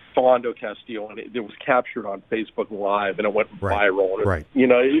Philando Castile, and it was captured on Facebook Live, and it went viral. And right.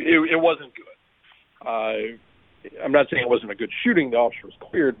 It wasn't good. I'm not saying it wasn't a good shooting. The officer was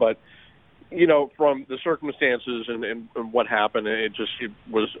cleared, but from the circumstances and what happened, it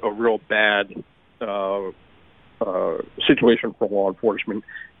was a real bad situation for law enforcement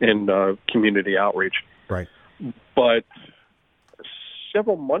and community outreach. Right. But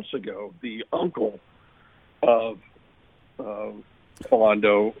several months ago, the uncle of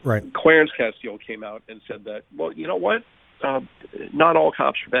Philando, Clarence Castile, came out and said that, well, you know what? Not all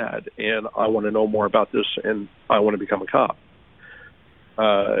cops are bad, and I want to know more about this, and I want to become a cop.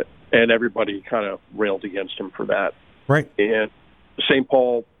 And everybody kind of railed against him for that. Right. And the St.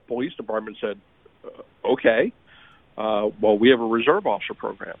 Paul Police Department said, okay, well, we have a reserve officer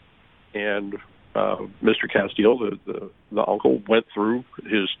program. And Mr. Castile, the uncle, went through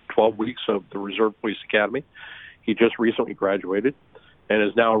his 12 weeks of the Reserve Police Academy. He just recently graduated and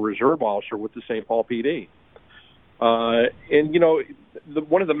is now a reserve officer with the St. Paul PD. And,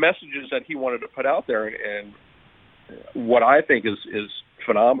 one of the messages that he wanted to put out there, and what I think is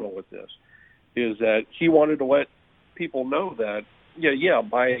phenomenal with this, is that he wanted to let people know that,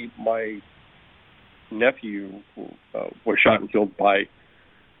 my nephew was shot and killed by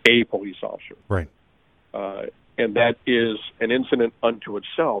a police officer. Right. And that is an incident unto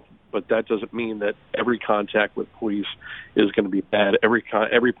itself, but that doesn't mean that every contact with police is going to be bad. Every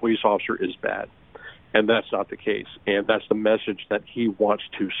police officer is bad, and that's not the case. And that's the message that he wants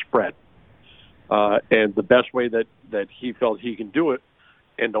to spread. And the best way that he felt he can do it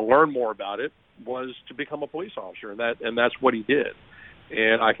and to learn more about it was to become a police officer, and that's what he did.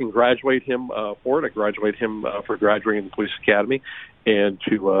 And I congratulate him for it. I congratulate him for graduating the police academy and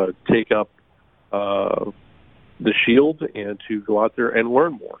to take up the shield and to go out there and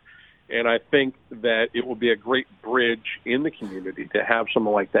learn more. And I think that it will be a great bridge in the community to have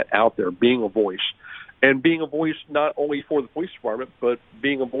someone like that out there being a voice, and being a voice not only for the police department, but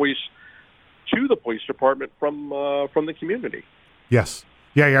being a voice to the police department from the community. Yes.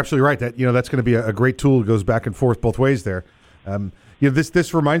 Yeah, you're absolutely right. That's going to be a great tool. It goes back and forth both ways there.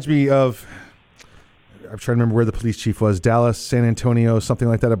 This reminds me of, I'm trying to remember where the police chief was, Dallas, San Antonio, something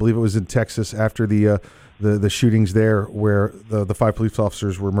like that. I believe it was in Texas after the shootings there, where the 5 police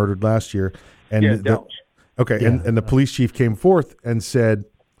officers were murdered last year. And Dallas. Okay, yeah. And the police chief came forth and said,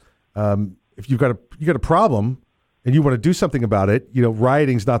 if you got a problem and you want to do something about it,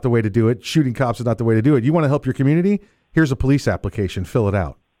 rioting's not the way to do it. Shooting cops is not the way to do it. You want to help your community? Here's a police application. Fill it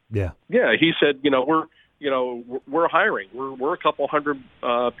out. Yeah. Yeah. He said, we're hiring. We're a couple hundred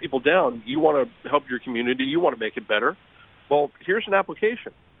people down. You want to help your community. You want to make it better. Well, here's an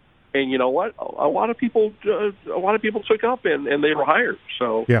application. And you know what? A lot of people took up and they were hired.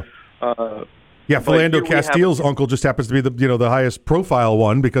 So yeah. Philando Castile's uncle just happens to be the highest profile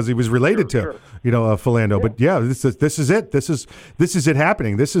one because he was related to Philando. Yeah. But yeah, this is it. This is it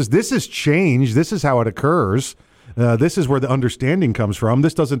happening. This is change. This is how it occurs. This is where the understanding comes from.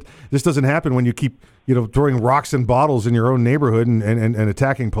 This doesn't happen when you keep throwing rocks and bottles in your own neighborhood and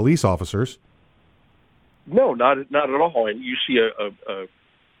attacking police officers. No, not at all. And you see a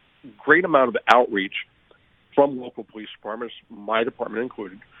great amount of outreach from local police departments, my department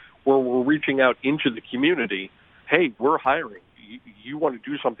included, where we're reaching out into the community. Hey, we're hiring. You want to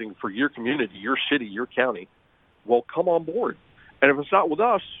do something for your community, your city, your county. Well, come on board. And if it's not with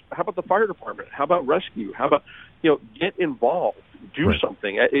us, how about the fire department? How about rescue? How about, get involved, do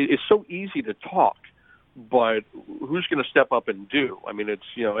something. It's so easy to talk, but who's going to step up and do? I mean, it's,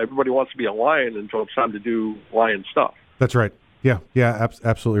 everybody wants to be a lion until it's time to do lion stuff. That's right. Yeah,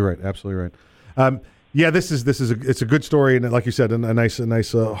 absolutely right. Absolutely right. It's a good story, and like you said, a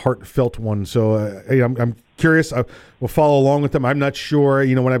nice heartfelt one. So I'm curious. I will follow along with them. I'm not sure.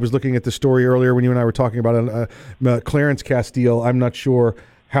 When I was looking at the story earlier, when you and I were talking about Clarence Castile, I'm not sure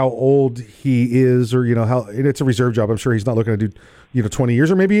how old he is, or how. It's a reserve job. I'm sure he's not looking to do 20 years,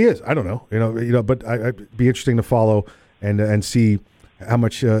 or maybe he is. I don't know. But I'd be interesting to follow and see how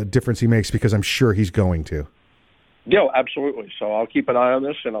much difference he makes, because I'm sure he's going to. Yeah, absolutely. So I'll keep an eye on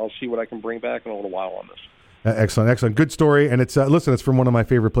this, and I'll see what I can bring back in a little while on this. Excellent. Good story. And it's it's from one of my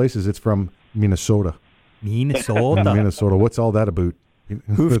favorite places. It's from Minnesota. Minnesota. What's all that about?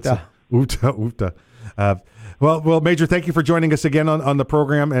 Oofta. Well, Major, thank you for joining us again on the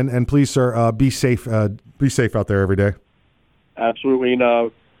program, and please, sir, be safe. Be safe out there every day. Absolutely.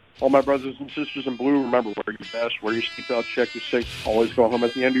 And all my brothers and sisters in blue, remember, wear your best, wear your seatbelt, check your six, always go home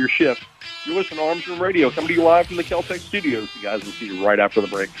at the end of your shift. You're listening to Arms Room Radio, coming to you live from the Kel-Tec studios. You guys will see you right after the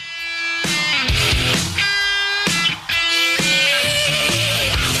break.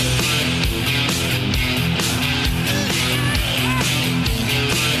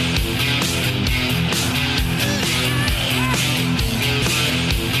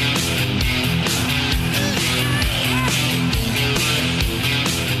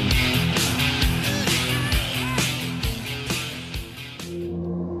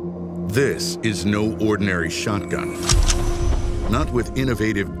 This is no ordinary shotgun. Not with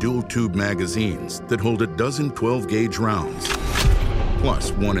innovative dual-tube magazines that hold a dozen 12-gauge rounds,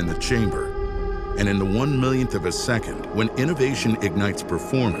 plus one in the chamber. And in the 1/1,000,000th of a second, when innovation ignites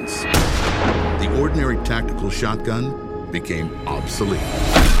performance, the ordinary tactical shotgun became obsolete.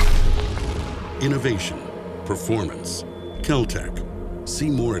 Innovation, performance, Kel-Tec. See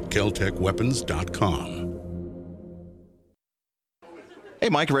more at keltecweapons.com. Hey,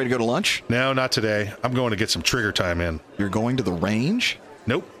 Mike, you ready to go to lunch? No, not today. I'm going to get some trigger time in. You're going to the range?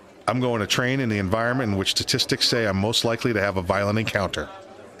 Nope. I'm going to train in the environment in which statistics say I'm most likely to have a violent encounter.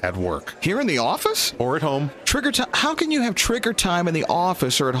 At work. Here in the office? Or at home. Trigger time? How can you have trigger time in the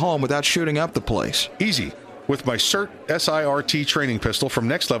office or at home without shooting up the place? Easy. With my SIRT SIRT training pistol from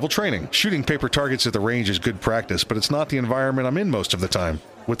Next Level Training. Shooting paper targets at the range is good practice, but it's not the environment I'm in most of the time.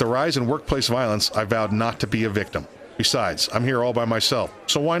 With the rise in workplace violence, I vowed not to be a victim. Besides, I'm here all by myself,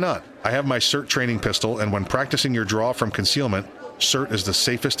 so why not? I have my SIRT training pistol, and when practicing your draw from concealment, SIRT is the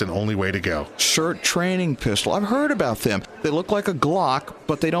safest and only way to go. SIRT training pistol. I've heard about them. They look like a Glock,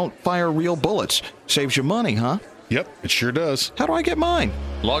 but they don't fire real bullets. Saves you money, huh? Yep, it sure does. How do I get mine?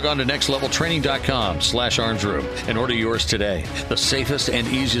 Log on to nextleveltraining.com/armsroom and order yours today. The safest and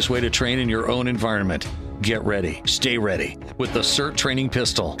easiest way to train in your own environment. Get ready. Stay ready with the CERT Training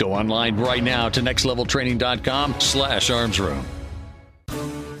Pistol. Go online right now to nextleveltraining.com/armsroom.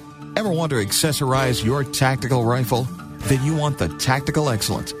 Ever want to accessorize your tactical rifle? Then you want the tactical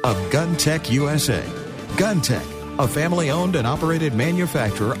excellence of GunTech USA. GunTech, a family-owned and operated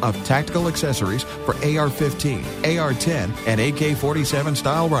manufacturer of tactical accessories for AR-15, AR-10, and AK-47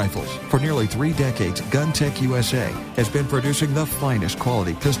 style rifles. For nearly 3 decades, GunTech USA has been producing the finest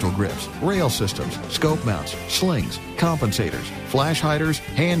quality pistol grips, rail systems, scope mounts, slings, compensators, flash hiders,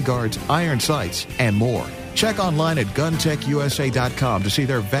 hand guards, iron sights, and more. Check online at GunTechUSA.com to see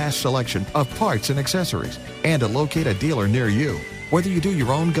their vast selection of parts and accessories and to locate a dealer near you. Whether you do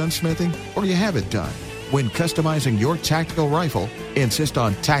your own gunsmithing or you have it done, when customizing your tactical rifle, insist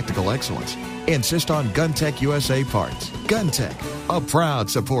on tactical excellence. Insist on GunTech USA parts. GunTech, a proud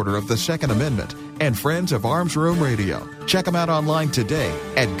supporter of the Second Amendment and friends of Arms Room Radio. Check them out online today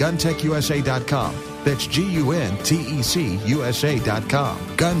at GunTechUSA.com. That's GUNTECUSA.com.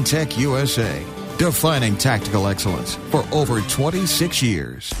 GunTech USA. Defining tactical excellence for over 26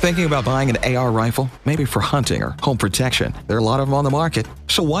 years. Thinking about buying an AR rifle? Maybe for hunting or home protection. There are a lot of them on the market.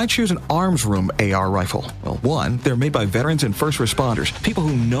 So why choose an Arms Room AR rifle? Well, 1, they're made by veterans and first responders, people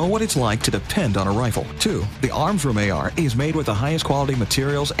who know what it's like to depend on a rifle. 2, the Arms Room AR is made with the highest quality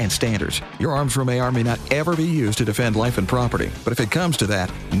materials and standards. Your Arms Room AR may not ever be used to defend life and property, but if it comes to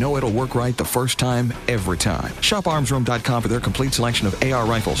that, know it'll work right the first time, every time. Shop armsroom.com for their complete selection of AR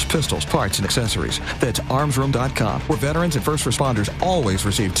rifles, pistols, parts, and accessories. That's armsroom.com, where veterans and first responders always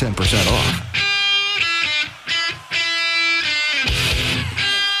receive 10% off.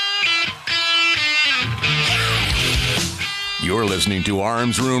 You're listening to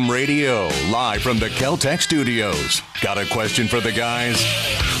Arms Room Radio, live from the Kel-Tec studios. Got a question for the guys?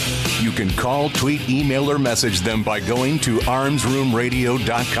 You can call, tweet, email, or message them by going to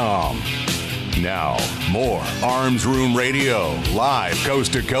armsroomradio.com. Now, more Arms Room Radio, live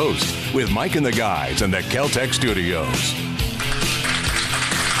coast to coast, with Mike and the guys in the Kel-Tec studios.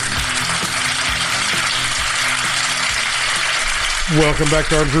 Welcome back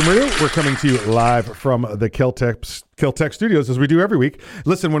to Arms Room Radio. We're coming to you live from the Kel-Tec studios, as we do every week.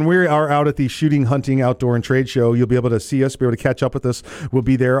 Listen, when we are out at the Shooting, Hunting, Outdoor, and Trade Show, you'll be able to see us, be able to catch up with us. We'll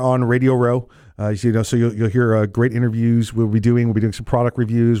be there on Radio Row. So you'll hear great interviews. We'll be doing some product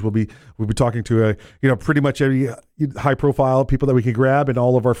reviews. We'll be talking to pretty much every high profile people that we can grab, and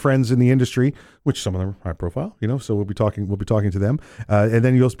all of our friends in the industry, which some of them are high profile. So we'll be talking to them, and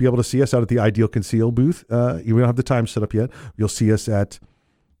then you'll be able to see us out at the Ideal Conceal booth. We don't have the time set up yet. You'll see us at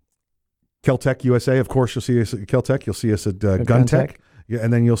Kel-Tec USA. Of course, you'll see us at Kel-Tec. You'll see us at GunTech,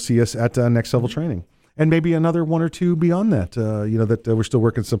 and then you'll see us at Next Level Training. And maybe another 1 or 2 beyond that, that we're still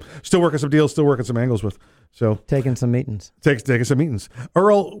working some deals, still working some angles with. So taking some meetings. Taking some meetings.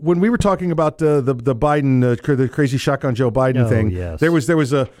 Earl, when we were talking about the Biden, the crazy shotgun Joe Biden thing, yes. there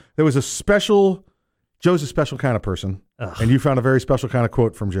was a special. Joe's a special kind of person, and you found a very special kind of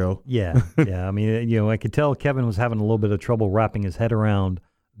quote from Joe. Yeah. I mean, I could tell Kevin was having a little bit of trouble wrapping his head around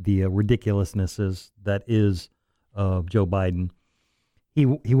the ridiculousnesses that is Joe Biden. He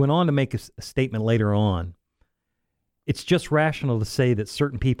went on to make a statement later on. It's just rational to say that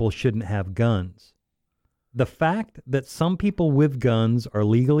certain people shouldn't have guns. The fact that some people with guns are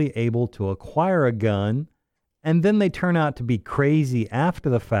legally able to acquire a gun and then they turn out to be crazy after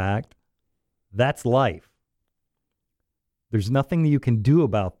the fact, that's life. There's nothing that you can do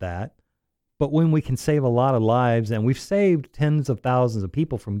about that. But when we can save a lot of lives, and we've saved tens of thousands of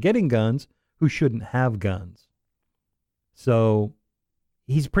people from getting guns who shouldn't have guns. So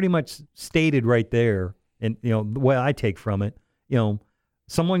he's pretty much stated right there, and the way I take from it,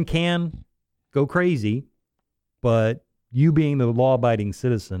 someone can go crazy, but you being the law-abiding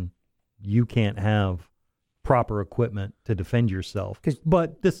citizen, you can't have proper equipment to defend yourself.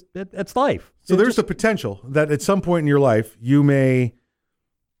 But that's life. So there's the potential that at some point in your life you may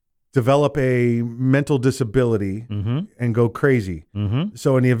develop a mental disability and go crazy.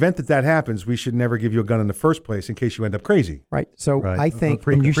 So in the event that happens, we should never give you a gun in the first place in case you end up crazy. Right. So I think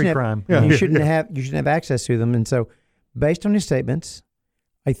you shouldn't have access to them. And so based on his statements,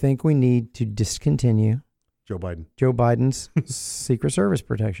 I think we need to discontinue Joe Biden's Secret Service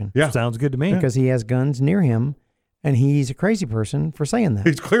protection. Yeah. Sounds good to me. Because he has guns near him, and he's a crazy person for saying that.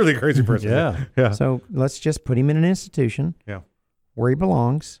 He's clearly a crazy person. Yeah. So let's just put him in an institution where he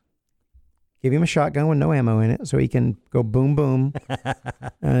belongs. Give him a shotgun with no ammo in it so he can go boom, boom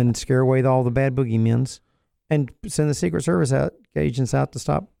and scare away all the bad boogeymans, and send the Secret Service agents out to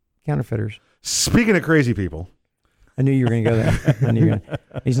stop counterfeiters. Speaking of crazy people, I knew you were going to go there. I knew you were gonna.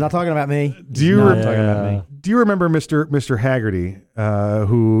 He's not talking about me. Do you talking about me? Do you remember Mr. Haggerty,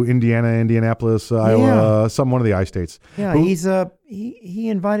 who Indianapolis, Iowa, one of the I states? Yeah, who, he's he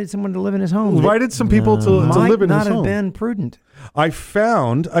invited someone to live in his home. Invited some people to live in his home. Might not have been prudent. I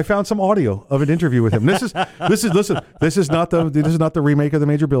found some audio of an interview with him. This is not the remake of the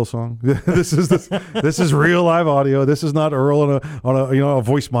Major Bill song. This is real live audio. This is not Earl on a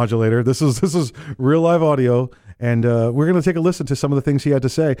voice modulator. This is real live audio. And we're going to take a listen to some of the things he had to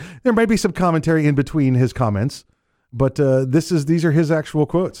say. There may be some commentary in between his comments, but these are his actual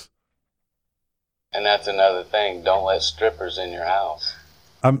quotes. And that's another thing. Don't let strippers in your house.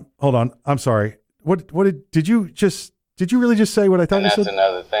 Hold on. I'm sorry. Did you really just say what I thought you said? And that's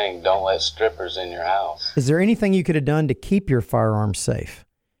another thing. Don't let strippers in your house. Is there anything you could have done to keep your firearms safe?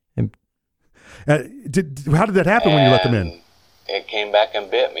 And how did that happen when you let them in? It came back and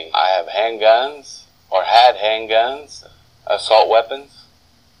bit me. I have handguns. Or had handguns, assault weapons,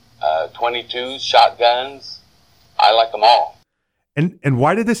 22s, shotguns. I like them all. And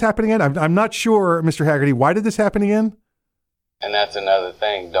why did this happen again? I'm not sure, Mr. Haggerty. Why did this happen again? And that's another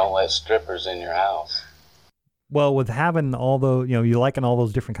thing. Don't let strippers in your house. Well, with having all the, you liking all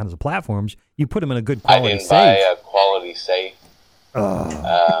those different kinds of platforms, you put them in a good quality safe. I didn't buy a quality safe.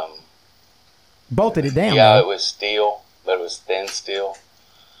 Bolted it down. Yeah, though. It was steel, but it was thin steel.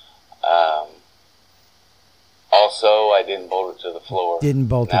 Also, I didn't bolt it to the floor. Didn't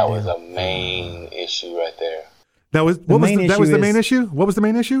bolt it down. down. That was a main issue right there. That was the main issue? What was the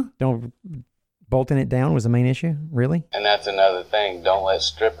main issue? Bolting it down was the main issue? Really? And that's another thing. Don't let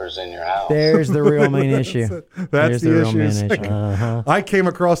strippers in your house. There's the real main issue. That's the real main issue. I came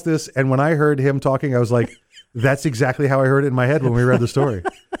across this, and when I heard him talking, I was like, that's exactly how I heard it in my head when we read the story.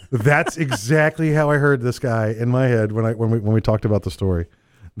 That's exactly how I heard this guy in my head when we talked about the story.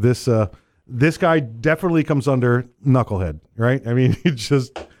 This guy definitely comes under knucklehead, right? I mean, it's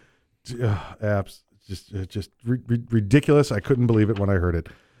just ridiculous. I couldn't believe it when I heard it.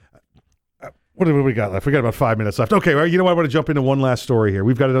 What have we got left? We got about 5 minutes left. Okay, well, you know what? I want to jump into one last story here.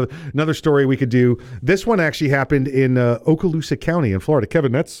 We've got another story we could do. This one actually happened in Okaloosa County in Florida.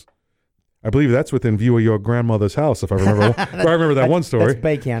 Kevin, I believe that's within view of your grandmother's house, if I remember. I remember that one story. That's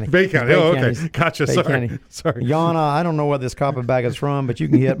Bay County. Bay County. Oh, okay. Gotcha. Bay Sorry. County. Sorry. Yana, I don't know where this copper bag is from, but you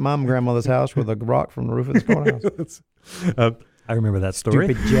can hit my grandmother's house with a rock from the roof of this courthouse. I remember that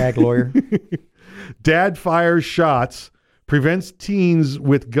story. Stupid JAG lawyer. Dad fires shots, prevents teens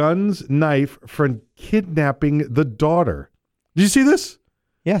with guns, knife from kidnapping the daughter. Did you see this?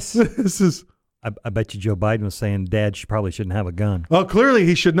 Yes. This is... I bet you Joe Biden was saying Dad probably shouldn't have a gun. Well, clearly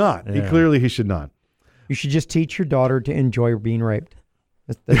he should not. Yeah. He should not. You should just teach your daughter to enjoy being raped.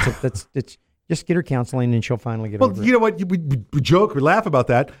 That's just get her counseling and she'll finally get over it. Well, you know what? We joke, we laugh about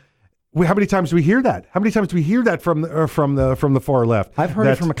that. How many times do we hear that? How many times do we hear that from the far left? I've heard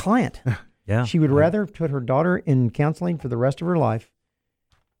it from a client. Yeah. She would rather put her daughter in counseling for the rest of her life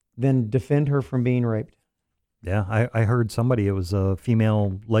than defend her from being raped. Yeah, I heard somebody, it was a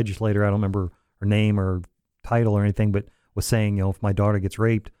female legislator, I don't remember her name or title or anything, but was saying, if my daughter gets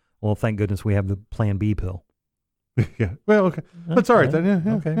raped, well, thank goodness we have the Plan B pill. Yeah. Well, okay. That's all right then.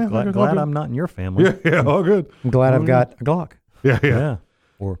 Yeah. Okay. Yeah, glad I'm not in your family. Yeah. All good. I'm glad I've got a Glock. Yeah.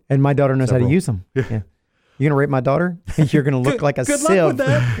 And my daughter knows several. how to use them. Yeah. You're going to rape my daughter? You're going to look like a good sieve. luck with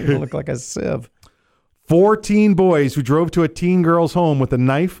that. You're going to look like a sieve. 4 teen boys who drove to a teen girl's home with a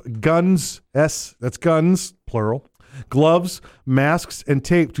knife, guns, that's guns, plural, gloves, masks, and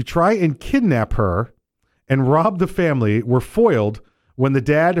tape to try and kidnap her and rob the family were foiled when the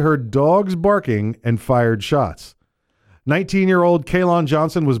dad heard dogs barking and fired shots. 19-year-old Kaylon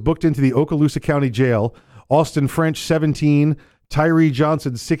Johnson was booked into the Okaloosa County Jail. Austin French, 17, Tyree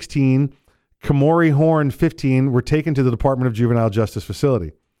Johnson, 16, Kamori Horn, 15, were taken to the Department of Juvenile Justice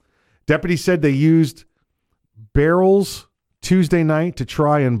facility. Deputies said they used barrels Tuesday night to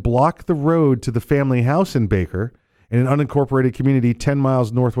try and block the road to the family house in Baker, in an unincorporated community 10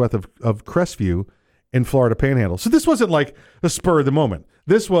 miles northwest of Crestview in Florida Panhandle. So this wasn't like the spur of the moment.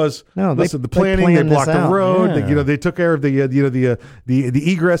 This was the planning. They blocked the road. Yeah. They took care of the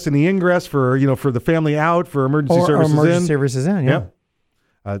egress and the ingress for the family out, for emergency services in. Yeah.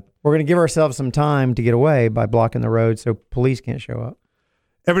 We're going to give ourselves some time to get away by blocking the road so police can't show up.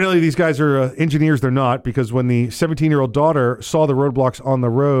 Evidently, these guys are engineers. They're not, because when the 17-year-old daughter saw the roadblocks on the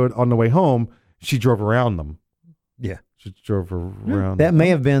road on the way home, she drove around them. Yeah. She drove around. That may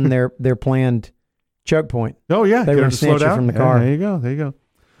have been their planned choke point. Oh, yeah. They were going to snatch her from the car. There you go.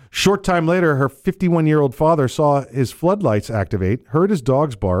 Short time later, her 51-year-old father saw his floodlights activate, heard his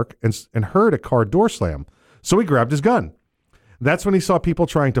dogs bark, and heard a car door slam. So he grabbed his gun. That's when he saw people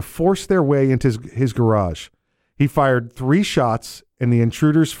trying to force their way into his garage. He fired 3 shots, and the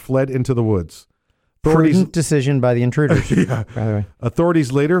intruders fled into the woods. Prudent decision by the intruders, yeah. by the way.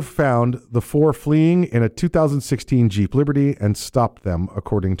 Authorities later found the 4 fleeing in a 2016 Jeep Liberty and stopped them,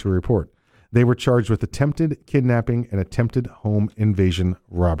 according to a report. They were charged with attempted kidnapping and attempted home invasion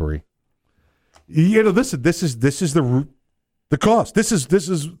robbery. You know, this is the cause. This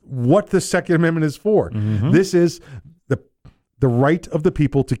is what the Second Amendment is for. Mm-hmm. This is the right of the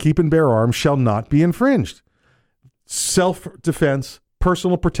people to keep and bear arms shall not be infringed. Self-defense,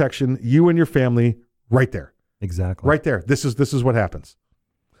 personal protection, you and your family, right there. Exactly. Right there. This is what happens.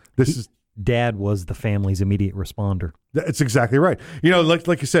 Dad was the family's immediate responder. That's exactly right. You know,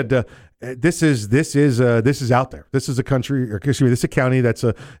 like you said, this is out there. This is a country, or excuse me, this is a county that's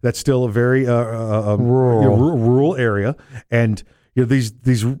still a very rural area, and you know these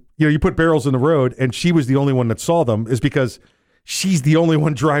you put barrels in the road, and she was the only one that saw them, is because she's the only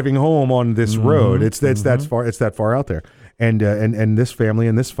one driving home on this road. It's that far out there, and this family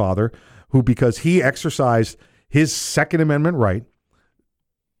and this father, who, because he exercised his Second Amendment right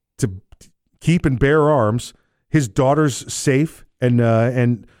to keep and bear arms, his daughter's safe, and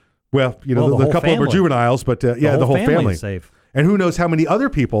well, you know, the couple of them are juveniles, but the whole family safe. And who knows how many other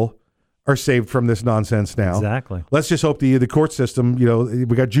people are saved from this nonsense now. Exactly. Let's just hope the court system, you know,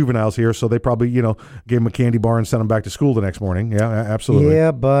 we got juveniles here, so they probably, you know, gave them a candy bar and sent them back to school the next morning. Yeah, absolutely.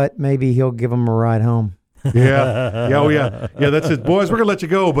 Yeah, but maybe he'll give them a ride home. Yeah. That's it, boys. We're gonna let you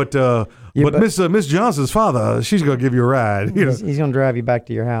go, but Miss Johnson's father, she's gonna give you a ride. You know? He's gonna drive you back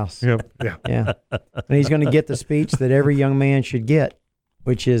to your house. Yeah. And he's gonna get the speech that every young man should get,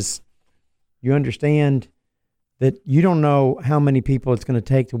 which is, you understand that you don't know how many people it's going to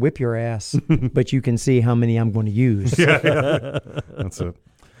take to whip your ass, but you can see how many I'm going to use. Yeah. That's it.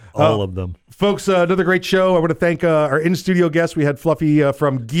 All of them. Folks, another great show. I want to thank our in-studio guests. We had Fluffy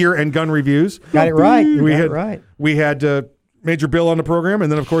from Gear and Gun Reviews. Got it right. We had Major Bill on the program,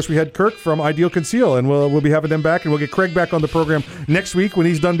 and then, of course, we had Kirk from Ideal Conceal, and we'll be having them back, and we'll get Craig back on the program next week when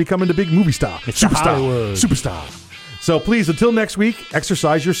he's done becoming the big movie star. Superstar. So please, until next week,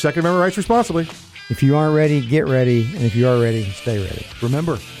 exercise your Second Amendment rights responsibly. If you aren't ready, get ready. And if you are ready, stay ready.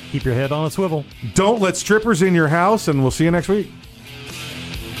 Remember, keep your head on a swivel. Don't let strippers in your house, and we'll see you next week.